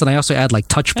questions, and I also add like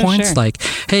touch points, like,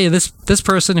 hey, this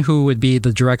person who would be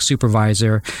the direct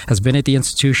supervisor has been at the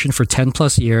institution for 10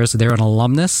 plus years. They're an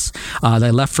alumnus.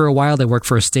 They left for a while. They worked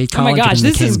for a state college. Oh my gosh, and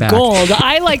this is back. gold.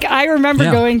 I remember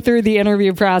going through the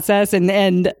interview process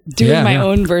and doing my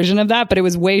own version of that, but it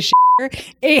was way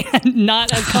and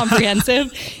not as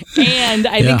comprehensive. And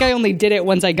I think I only did it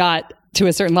once I got to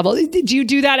a certain level. Did you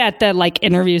do that at the like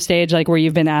interview stage, like where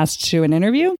you've been asked to an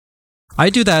interview? I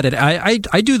do that.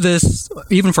 I do this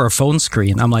even for a phone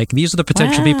screen. I'm like, these are the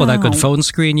potential people that could phone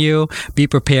screen you. Be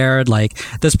prepared. Like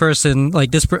this person,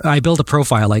 I build a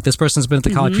profile. Like this person's been at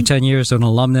the college for 10 years, so an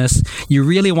alumnus. You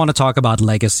really want to talk about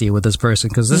legacy with this person,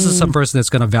 because this is some person that's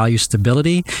going to value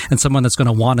stability, and someone that's going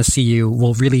to want to see you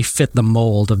will really fit the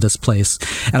mold of this place.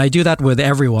 And I do that with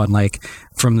everyone, like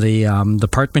from the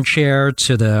department chair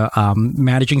to the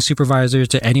managing supervisor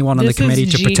to anyone on the committee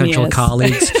to potential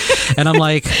colleagues. And I'm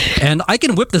like, and I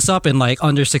can whip this up in like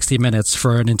under 60 minutes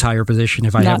for an entire position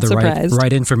if I have the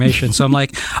right information. So I'm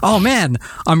like, oh man,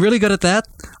 I'm really good at that.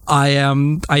 I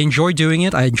enjoy doing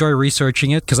it. I enjoy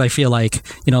researching it because I feel like,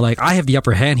 I have the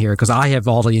upper hand here because I have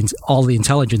all the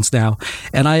intelligence now.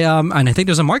 And I think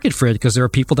there's a market for it because there are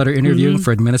people that are interviewing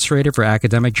for administrative or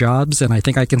academic jobs, and I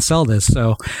think I can sell this.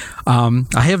 So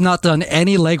I have not done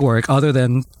any legwork other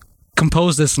than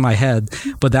compose this in my head,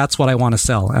 but that's what I want to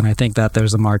sell, and I think that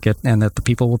there's a market and that the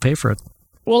people will pay for it.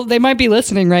 Well, they might be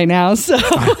listening right now, so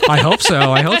I hope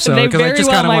so. They very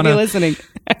well might be listening.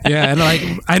 Yeah, and like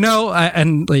I know,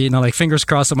 and like fingers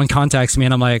crossed, someone contacts me,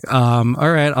 and I'm like, all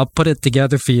right, I'll put it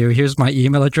together for you. Here's my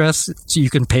email address, so you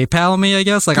can PayPal me, I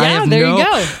guess. Like I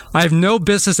have no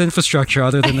business infrastructure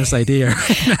other than this idea.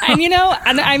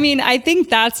 And I mean, I think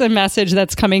that's a message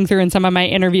that's coming through in some of my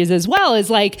interviews as well. Is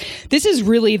like, this is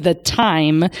really the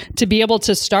time to be able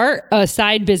to start a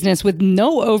side business with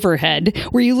no overhead,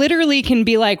 where you literally can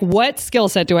be like, what skill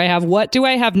set do I have? What do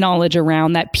I have knowledge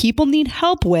around that people need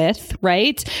help with,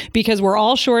 right? Because we're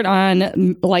all short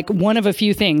on like one of a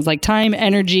few things, like time,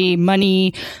 energy,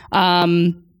 money,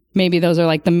 maybe those are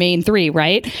like the main three,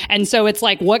 right? And so it's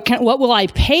like, what will I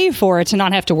pay for to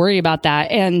not have to worry about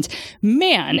that? And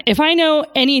man, if I know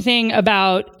anything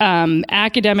about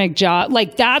academic job,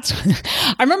 like that's,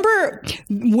 I remember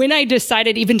when I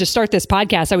decided even to start this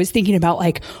podcast, I was thinking about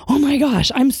like, oh my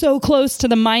gosh, I'm so close to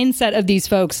the mindset of these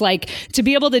folks. Like to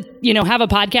be able to, have a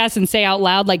podcast and say out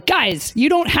loud, like, guys, you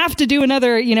don't have to do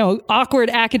another, awkward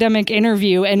academic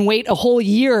interview and wait a whole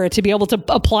year to be able to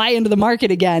apply into the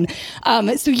market again.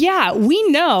 So yeah,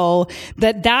 we know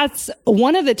that that's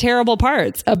one of the terrible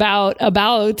parts about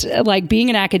like being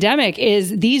an academic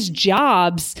is these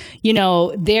jobs,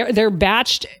 they're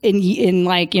batched in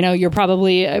like, you're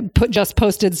probably just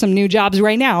posted some new jobs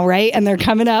right now, right? And they're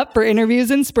coming up for interviews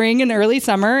in spring and early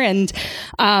summer. And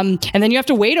then you have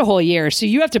to wait a whole year. So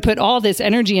you have to put all this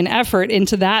energy and effort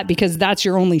into that because that's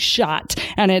your only shot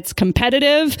and it's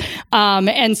competitive.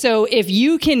 And so if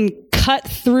you can cut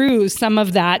through some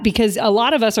of that, because a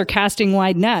lot of us are casting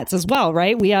wide nets as well,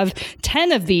 right? We have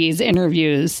 10 of these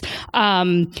interviews.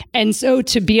 And so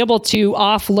to be able to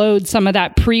offload some of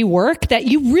that pre-work that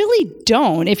you really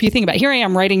don't, if you think about it, here I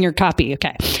am writing your copy.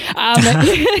 Okay.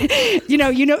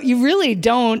 You really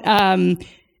don't,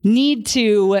 need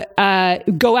to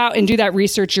go out and do that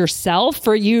research yourself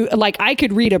for you. Like I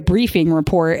could read a briefing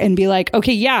report and be like,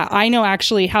 okay, yeah, I know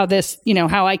actually how this,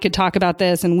 how I could talk about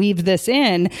this and weave this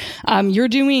in. You're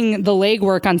doing the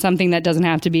legwork on something that doesn't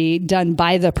have to be done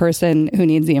by the person who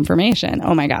needs the information.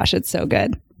 Oh my gosh, it's so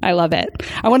good. I love it.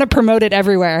 I want to promote it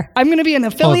everywhere. I'm going to be an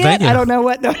affiliate. I don't know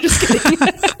what. No, I'm just kidding.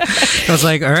 I was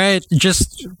like, all right,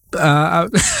 just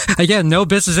again, no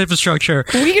business infrastructure.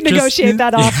 We can negotiate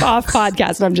that off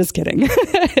podcast. I'm just kidding.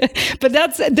 But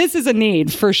this is a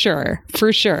need for sure.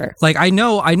 For sure. Like I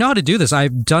know how to do this.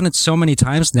 I've done it so many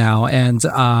times now. And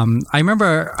I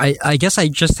remember, I guess I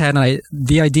just had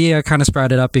the idea kind of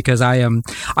sprouted up because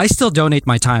I still donate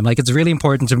my time. Like it's really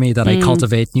important to me that I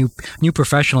cultivate new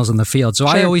professionals in the field. So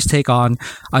I always take on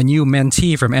a new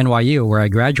mentee from NYU where I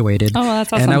graduated. Oh,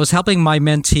 that's awesome. And I was helping my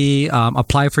mentee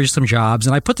apply for some jobs,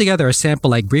 and I put together a sample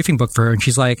like briefing book for her, and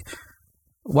she's like,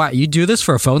 "Wow, you do this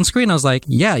for a phone screen?" I was like,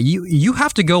 "Yeah, you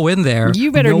have to go in there.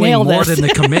 You better knowing nail more this." than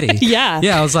the committee." Yeah.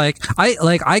 I was like,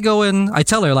 I go in. I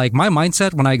tell her like my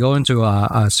mindset when I go into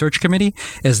a search committee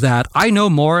is that I know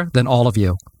more than all of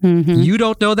you. Mm-hmm. You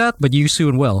don't know that, but you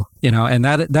soon will. And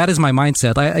that is my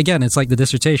mindset. Again, it's like the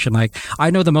dissertation. Like, I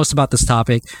know the most about this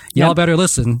topic. Y'all better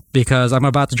listen because I'm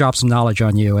about to drop some knowledge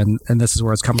on you, and this is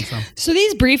where it's coming from. So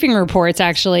these briefing reports,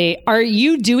 actually, are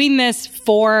you doing this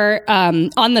for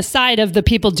on the side of the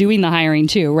people doing the hiring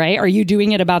too, right? Are you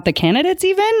doing it about the candidates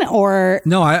even, or?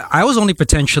 No, I was only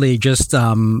potentially just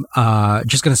going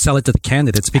to sell it to the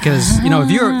candidates because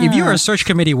if you're a search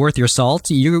committee worth your salt,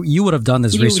 you would have done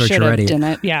this research already. Done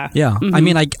it. Yeah. Mm-hmm. I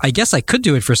mean, I guess I could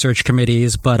do it for search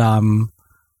committees, but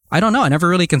I don't know. I never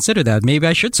really considered that. Maybe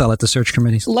I should sell it to search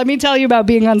committees. Let me tell you about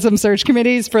being on some search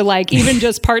committees for like even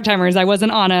just part-timers. I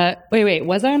wasn't on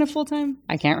was I on a full-time?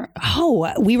 I can't remember.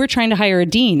 Oh, we were trying to hire a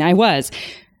dean. I was.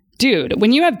 Dude,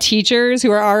 when you have teachers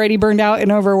who are already burned out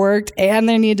and overworked and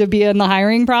they need to be in the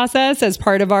hiring process as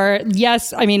part of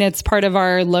it's part of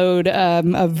our load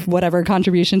of whatever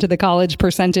contribution to the college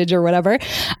percentage or whatever.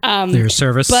 Their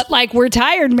service. But like, we're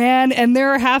tired, man. And there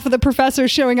are half of the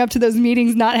professors showing up to those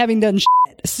meetings not having done shit.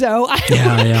 So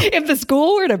if the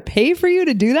school were to pay for you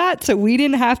to do that, so we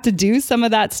didn't have to do some of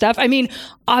that stuff. I mean,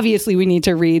 obviously we need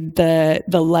to read the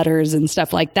letters and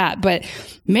stuff like that. But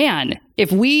man,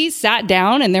 if we sat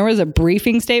down and there was a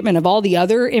briefing statement of all the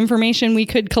other information we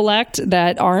could collect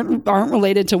that aren't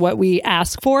related to what we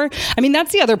ask for, I mean,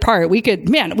 that's the other part. We could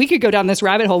go down this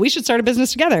rabbit hole. We should start a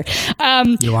business together.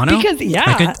 You want to? Because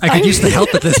I could use the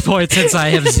help at this point since I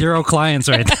have 0 clients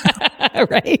right now.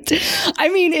 Right. I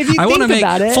mean, if you think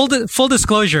about it, full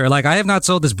disclosure, like I have not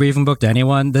sold this briefing book to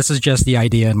anyone. This is just the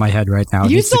idea in my head right now.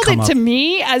 You sold it to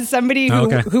me as somebody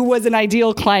who was an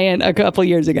ideal client a couple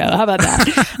years ago. How about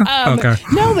that? Okay.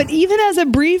 No, but even as a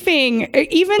briefing,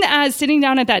 even as sitting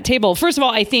down at that table, first of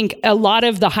all, I think a lot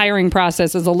of the hiring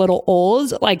process is a little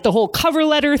old. Like the whole cover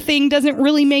letter thing doesn't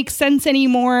really make sense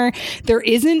anymore. There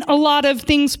isn't a lot of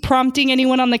things prompting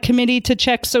anyone on the committee to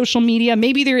check social media.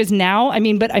 Maybe there is now.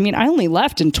 I only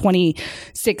left in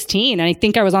 2016. And I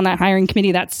think I was on that hiring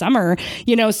committee that summer,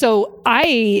 so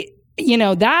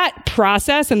that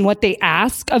process and what they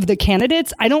ask of the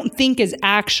candidates, I don't think is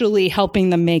actually helping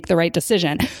them make the right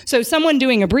decision. So someone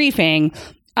doing a briefing,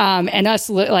 and us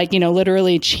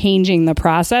literally changing the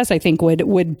process, I think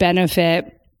would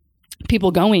benefit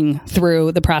people going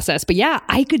through the process. But yeah,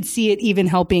 I could see it even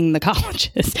helping the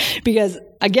colleges because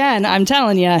again, I'm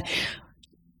telling you,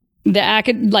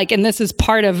 and this is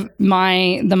part of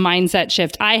the mindset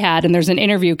shift I had, and there's an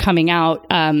interview coming out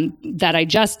that I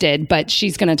just did, but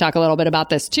she's going to talk a little bit about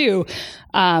this too.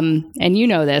 And you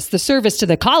know this, the service to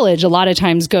the college a lot of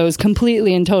times goes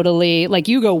completely and totally, like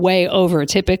you go way over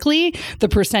typically the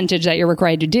percentage that you're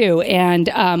required to do. And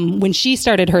when she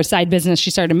started her side business, she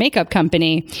started a makeup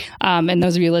company. And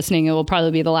those of you listening, it will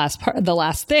probably be the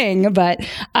last thing, but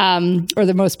or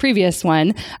the most previous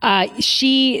one.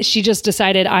 She just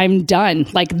decided, I'm done.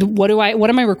 Like, what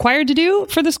am I required to do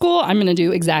for the school? I'm going to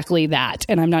do exactly that.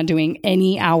 And I'm not doing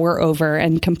any hour over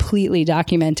and completely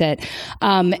document it.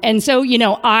 And so,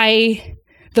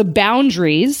 the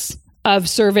boundaries of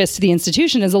service to the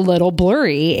institution is a little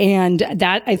blurry, and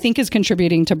that I think is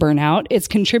contributing to burnout. It's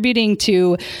contributing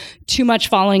to too much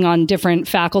falling on different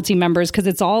faculty members because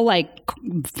it's all like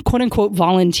quote unquote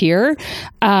volunteer.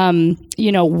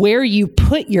 Where you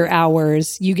put your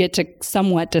hours, you get to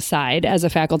somewhat decide as a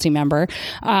faculty member.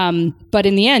 But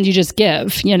in the end, you just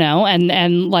give,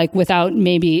 and like without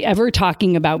maybe ever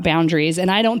talking about boundaries.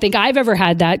 And I don't think I've ever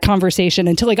had that conversation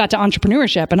until I got to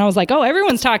entrepreneurship. And I was like, oh,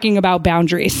 everyone's talking about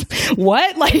boundaries.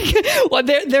 What? Like, well,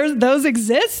 there's those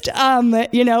exist.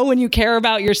 When you care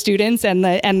about your students and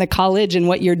the college and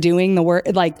what you're doing, the work,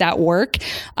 like that work,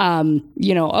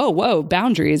 oh, whoa,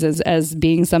 boundaries as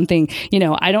being something,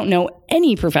 I don't know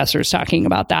any professors talking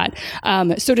about that.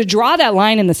 So to draw that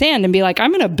line in the sand and be like,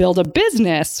 I'm going to build a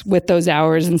business with those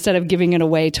hours instead of giving it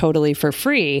away totally for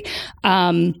free.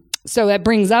 So that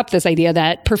brings up this idea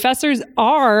that professors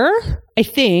are, I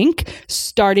think,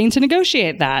 starting to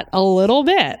negotiate that a little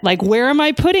bit. Like, where am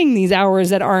I putting these hours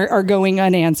that are going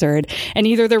unanswered? And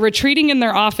either they're retreating in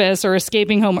their office or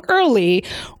escaping home early,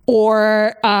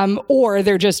 or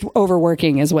they're just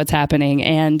overworking is what's happening,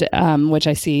 and which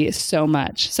I see so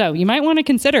much. So you might want to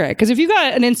consider it, because if you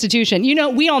got an institution,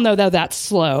 we all know that that's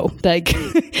slow. Like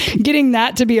getting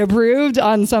that to be approved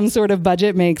on some sort of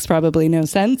budget makes probably no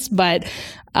sense. But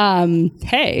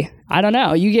hey, I don't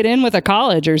know, you get in with a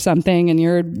college or something and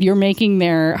you're making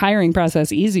their hiring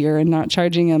process easier and not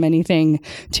charging them anything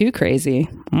too crazy.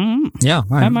 Yeah.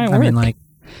 That might work. I mean, like,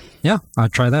 yeah, I'll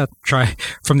try that. Try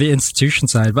from the institution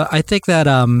side. But I think that,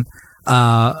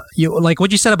 you like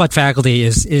what you said about faculty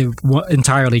is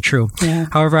entirely true. Yeah.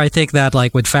 However, I think that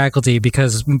like with faculty,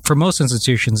 because for most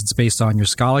institutions, it's based on your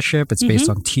scholarship, it's based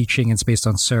on teaching, it's based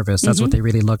on service. That's what they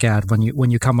really look at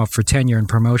when you come up for tenure and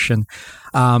promotion.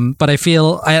 But I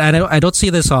feel I don't see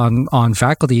this on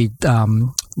faculty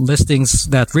listings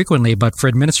that frequently, but for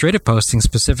administrative postings,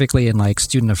 specifically in like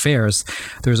student affairs,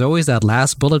 there's always that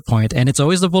last bullet point, and it's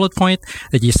always the bullet point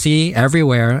that you see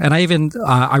everywhere. And I even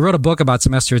I wrote a book about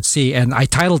semester at sea, and I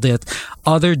titled it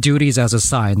 "Other Duties as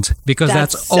Assigned" because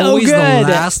that's so always good.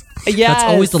 the last. Yes. That's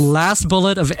always the last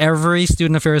bullet of every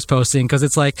student affairs posting, because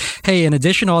it's like, hey, in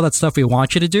addition to all that stuff we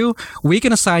want you to do, we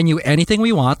can assign you anything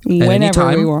we want at any Whenever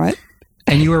time. we want.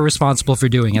 And you are responsible for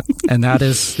doing it. And that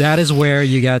is where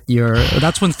you get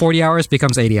that's when 40 hours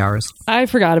becomes 80 hours. I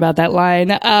forgot about that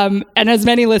line. And as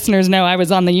many listeners know, I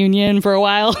was on the union for a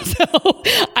while. So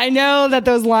I know that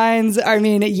those lines,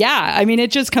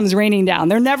 it just comes raining down.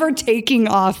 They're never taking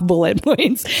off bullet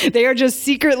points. They are just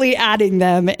secretly adding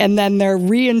them. And then they're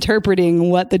reinterpreting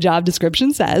what the job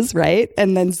description says, right?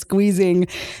 And then squeezing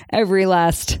every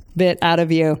last bit out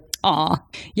of you. Aw.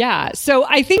 Yeah. So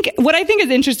what I think is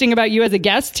interesting about you as a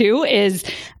guest too is,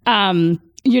 the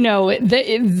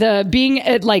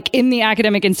being like in the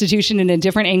academic institution in a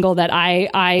different angle that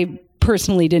I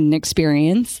personally didn't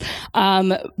experience.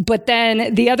 But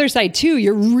then the other side too,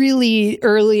 you're really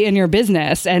early in your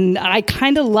business. And I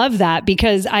kind of love that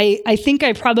because I think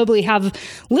I probably have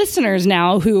listeners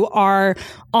now who are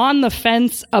on the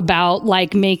fence about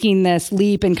like making this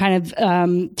leap and kind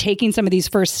of taking some of these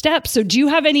first steps. So do you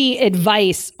have any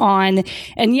advice on,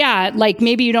 and like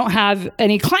maybe you don't have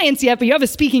any clients yet, but you have a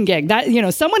speaking gig that,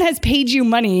 someone has paid you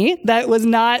money that was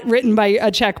not written by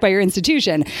a check by your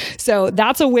institution. So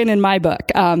that's a win in my book.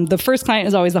 The first client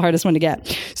is always the hardest one to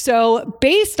get. So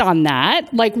based on that,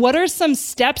 like what are some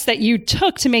steps that you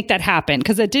took to make that happen?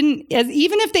 Because even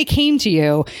if they came to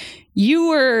you, you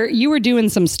were doing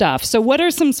some stuff. So what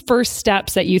are some first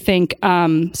steps that you think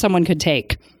someone could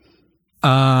take?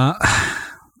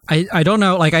 I don't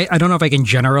know. Like, I don't know if I can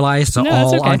generalize to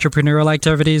all entrepreneurial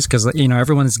activities because,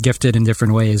 everyone is gifted in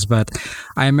different ways. But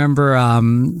I remember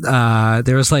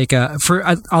there was like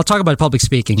I'll talk about public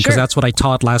speaking because that's what I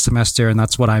taught last semester and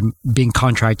that's what I'm being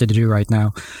contracted to do right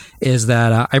now. Is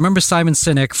that I remember Simon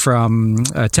Sinek from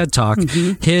TED Talk.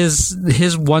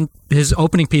 His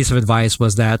opening piece of advice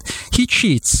was that he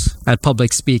cheats at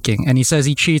public speaking, and he says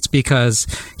he cheats because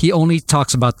he only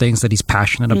talks about things that he's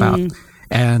passionate about.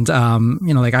 And,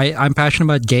 I'm passionate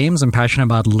about games. I'm passionate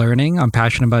about learning. I'm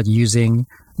passionate about using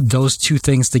those two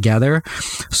things together.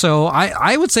 So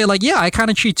I would say I kind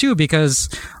of cheat too, because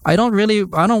I don't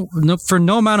know, for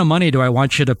no amount of money do I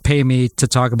want you to pay me to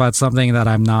talk about something that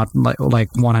I'm not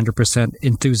like 100%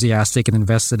 enthusiastic and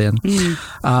invested in.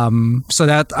 So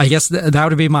that, I guess that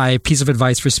would be my piece of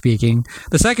advice for speaking.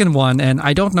 The second one, and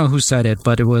I don't know who said it,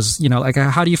 but it was,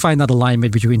 how do you find that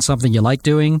alignment between something you like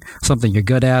doing, something you're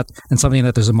good at, and something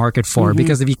that there's a market for?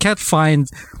 Because if you can't find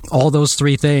all those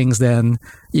three things, then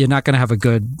you're not going to have a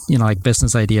good,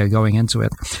 business idea going into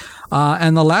it.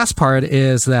 And the last part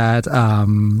is that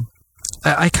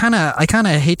I kind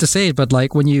of hate to say it, but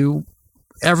like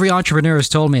every entrepreneur has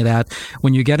told me that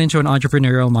when you get into an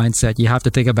entrepreneurial mindset, you have to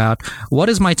think about what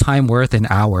is my time worth in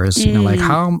hours? Like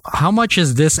how much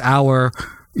is this hour,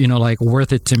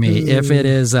 worth it to me? If it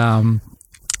is,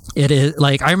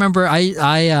 like I remember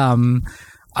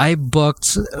I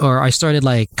booked, or I started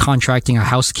like contracting a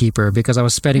housekeeper because I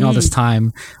was spending all this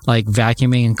time like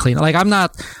vacuuming and cleaning. Like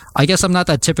I guess I'm not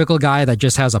that typical guy that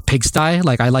just has a pigsty.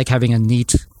 Like I like having a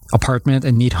neat apartment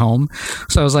and neat home.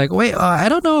 So I was like, wait, I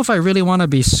don't know if I really want to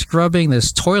be scrubbing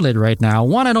this toilet right now.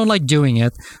 One, I don't like doing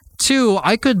it. Two,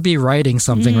 I could be writing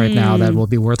something right now that will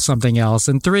be worth something else.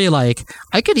 And three, like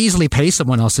I could easily pay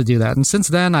someone else to do that. And since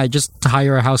then, I just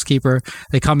hire a housekeeper.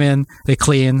 They come in, they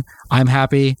clean. I'm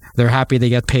happy. They're happy. They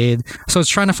get paid. So it's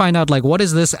trying to find out like, what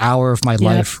is this hour of my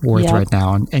life worth right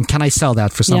now? And can I sell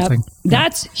that for something?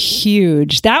 That's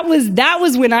huge. That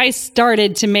was when I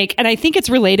started to make, and I think it's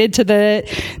related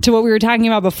to what we were talking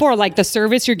about before, like the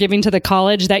service you're giving to the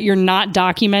college that you're not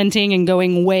documenting and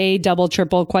going way double,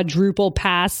 triple, quadruple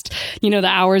past, the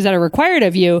hours that are required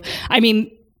of you. I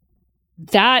mean,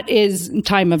 that is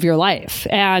time of your life.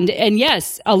 And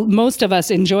yes, most of us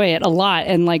enjoy it a lot.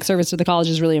 And like service to the college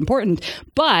is really important.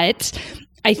 But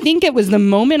I think it was the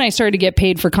moment I started to get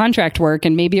paid for contract work,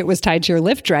 and maybe it was tied to your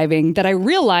Lyft driving, that I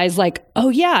realized like, oh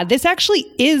yeah, this actually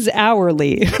is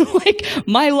hourly. Like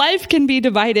my life can be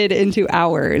divided into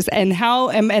hours, and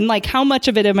like how much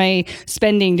of it am I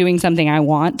spending doing something I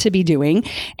want to be doing?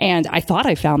 And I thought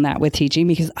I found that with teaching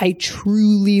because I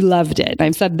truly loved it.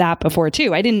 I've said that before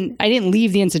too. I didn't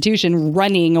leave the institution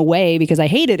running away because I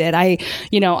hated it. I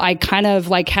kind of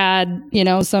like had,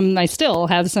 I still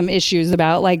have some issues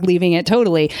about like leaving it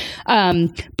totally.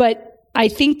 But I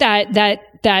think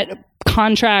that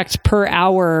contract per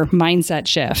hour mindset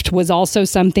shift was also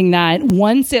something that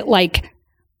once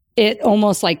it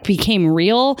almost like became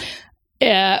real,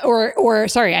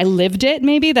 I lived it,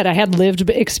 maybe that I had lived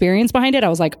experience behind it. I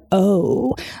was like,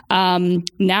 oh,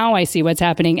 now I see what's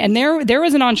happening. And there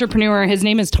was an entrepreneur, his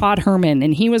name is Todd Herman,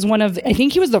 and he was I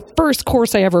think he was the first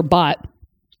course I ever bought,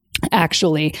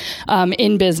 actually,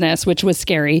 in business, which was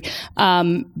scary,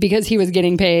 because he was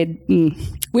getting paid.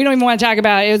 We don't even want to talk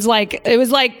about it. It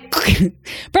was like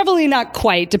probably not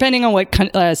quite, depending on what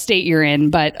state you're in,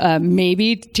 but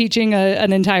maybe teaching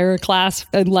an entire class,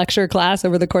 a lecture class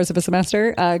over the course of a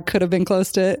semester could have been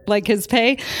close to like his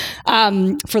pay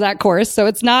for that course. So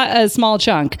it's not a small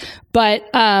chunk. But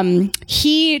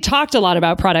he talked a lot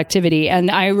about productivity. And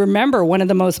I remember one of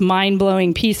the most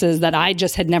mind-blowing pieces that I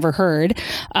just had never heard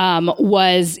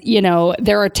was,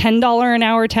 there are $10 an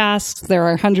hour tasks, there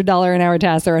are $100 an hour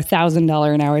tasks, there are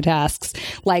 $1,000 an hour tasks.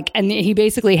 And he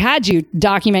basically had you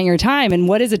document your time. And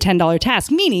what is a $10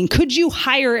 task? Meaning, could you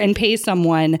hire and pay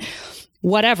someone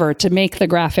whatever to make the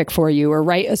graphic for you, or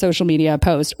write a social media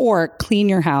post, or clean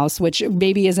your house, which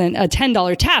maybe isn't a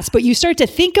 $10 task, but you start to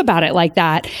think about it like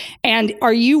that. And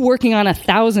are you working on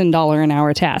 $1,000 an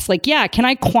hour task? Like, yeah, can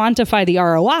I quantify the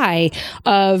ROI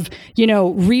of,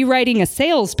 rewriting a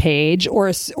sales page,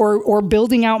 or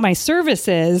building out my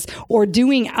services, or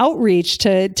doing outreach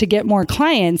to get more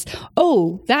clients?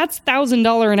 Oh, that's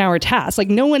 $1,000 an hour task. Like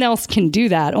no one else can do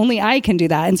that. Only I can do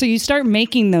that. And so you start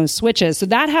making those switches. So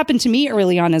that happened to me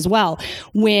early on as well,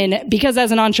 because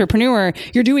as an entrepreneur,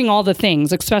 you're doing all the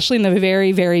things, especially in the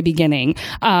very, very beginning.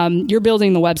 You're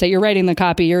building the website, you're writing the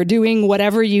copy, you're doing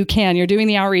whatever you can, you're doing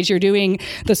the outreach, you're doing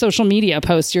the social media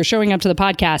posts, you're showing up to the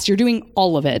podcast, you're doing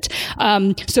all of it.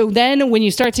 So then when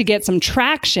you start to get some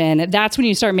traction, that's when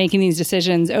you start making these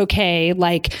decisions. Okay,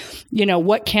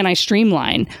 what can I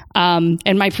streamline?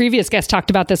 And my previous guest talked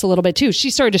about this a little bit too. She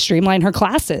started to streamline her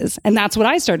classes, and that's what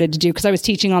I started to do because I was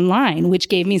teaching online, which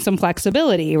gave me some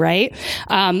flexibility, right?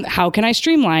 How can I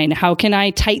streamline? How can I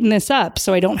tighten this up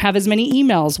so I don't have as many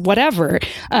emails, whatever?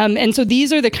 And so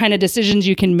these are the kind of decisions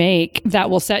you can make that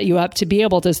will set you up to be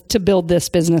able to build this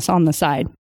business on the side.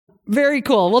 Very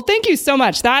cool. Well, thank you so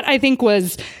much. That I think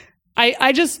was,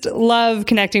 I just love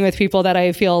connecting with people that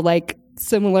I feel like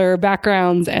similar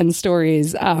backgrounds and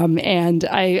stories. And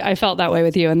I felt that way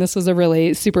with you. And this was a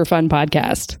really super fun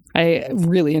podcast. I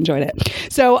really enjoyed it.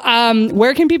 So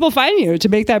where can people find you to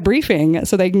make that briefing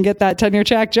so they can get that tenure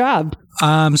track job?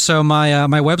 So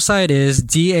my website is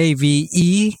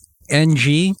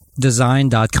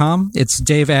davengdesign.com. It's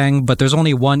Dave Eng, but there's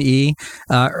only one E.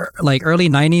 Like early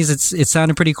 90s, it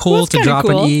sounded pretty cool to drop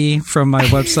an E from my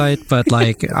website, but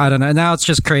I don't know. Now it's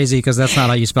just crazy because that's not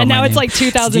how you spell my name. And now it's like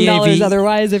 $2,000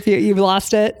 otherwise if you've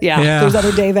lost it. Yeah. There's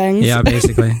other Dave Engs. Yeah,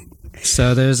 basically.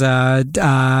 So there's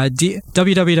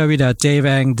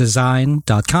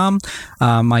www.davengdesign.com.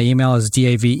 My email is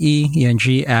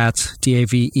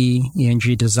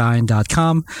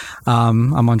daveng@davengdesign.com.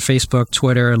 I'm on Facebook,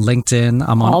 Twitter, LinkedIn.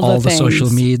 I'm on all the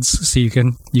social medias, so you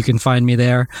can find me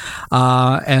there.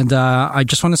 And I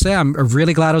just want to say I'm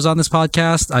really glad I was on this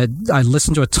podcast. I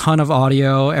listen to a ton of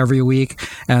audio every week,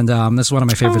 and this is one of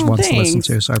my favorite ones to listen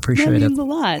to. So I appreciate it. That means a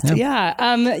lot.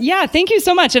 Yeah. Thank you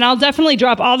so much. And I'll definitely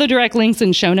drop all the direct links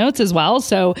in show notes as well.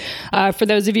 So for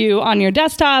those of you on your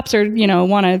desktops or,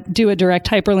 want to do a direct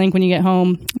hyperlink when you get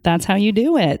home, that's how you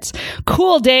do it.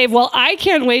 Cool, Dave. Well, I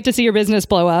can't wait to see your business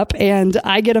blow up and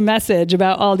I get a message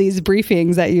about all these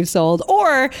briefings that you've sold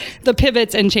or the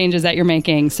pivots and changes that you're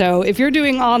making. So if you're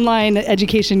doing online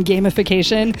education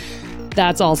gamification,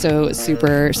 that's also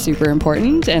super, super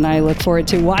important. And I look forward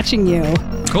to watching you.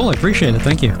 Cool. I appreciate it.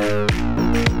 Thank you.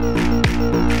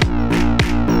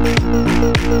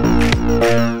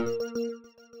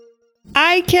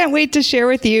 I can't wait to share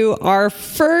with you our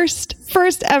first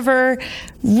ever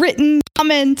written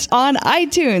comment on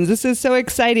iTunes. This is so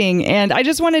exciting. And I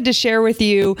just wanted to share with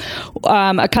you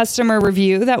a customer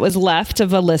review that was left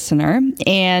of a listener.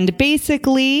 And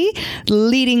basically,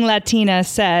 Leading Latina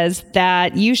says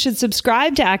that you should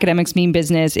subscribe to Academics Mean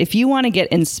Business if you want to get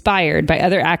inspired by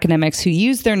other academics who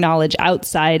use their knowledge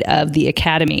outside of the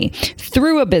academy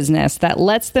through a business that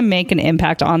lets them make an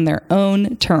impact on their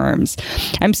own terms.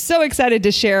 I'm so excited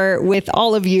to share with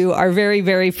all of you our very,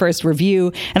 very first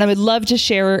review, and I would love to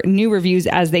share new reviews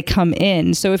as they come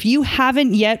in. So if you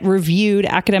haven't yet reviewed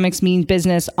Academics Mean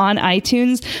Business on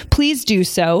iTunes, please do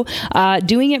so.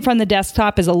 Doing it from the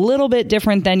desktop is a little bit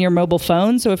different than your mobile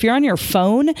phone. So if you're on your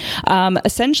phone,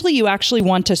 essentially you actually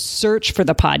want to search for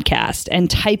the podcast and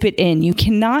type it in. You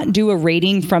cannot do a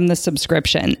rating from the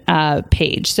subscription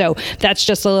page. So that's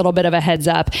just a little bit of a heads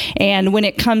up. And when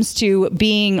it comes to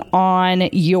being on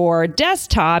your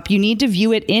desktop, you need to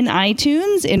view it in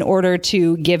iTunes in order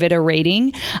to give it a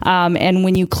rating. And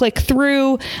when you click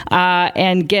through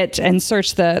and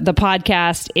search the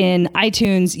podcast in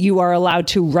iTunes, you are allowed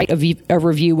to write a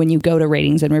review when you go to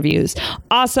ratings and reviews.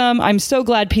 Awesome. I'm so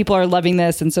glad people are loving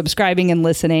this and subscribing and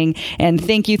listening. And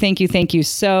thank you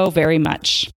so very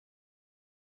much.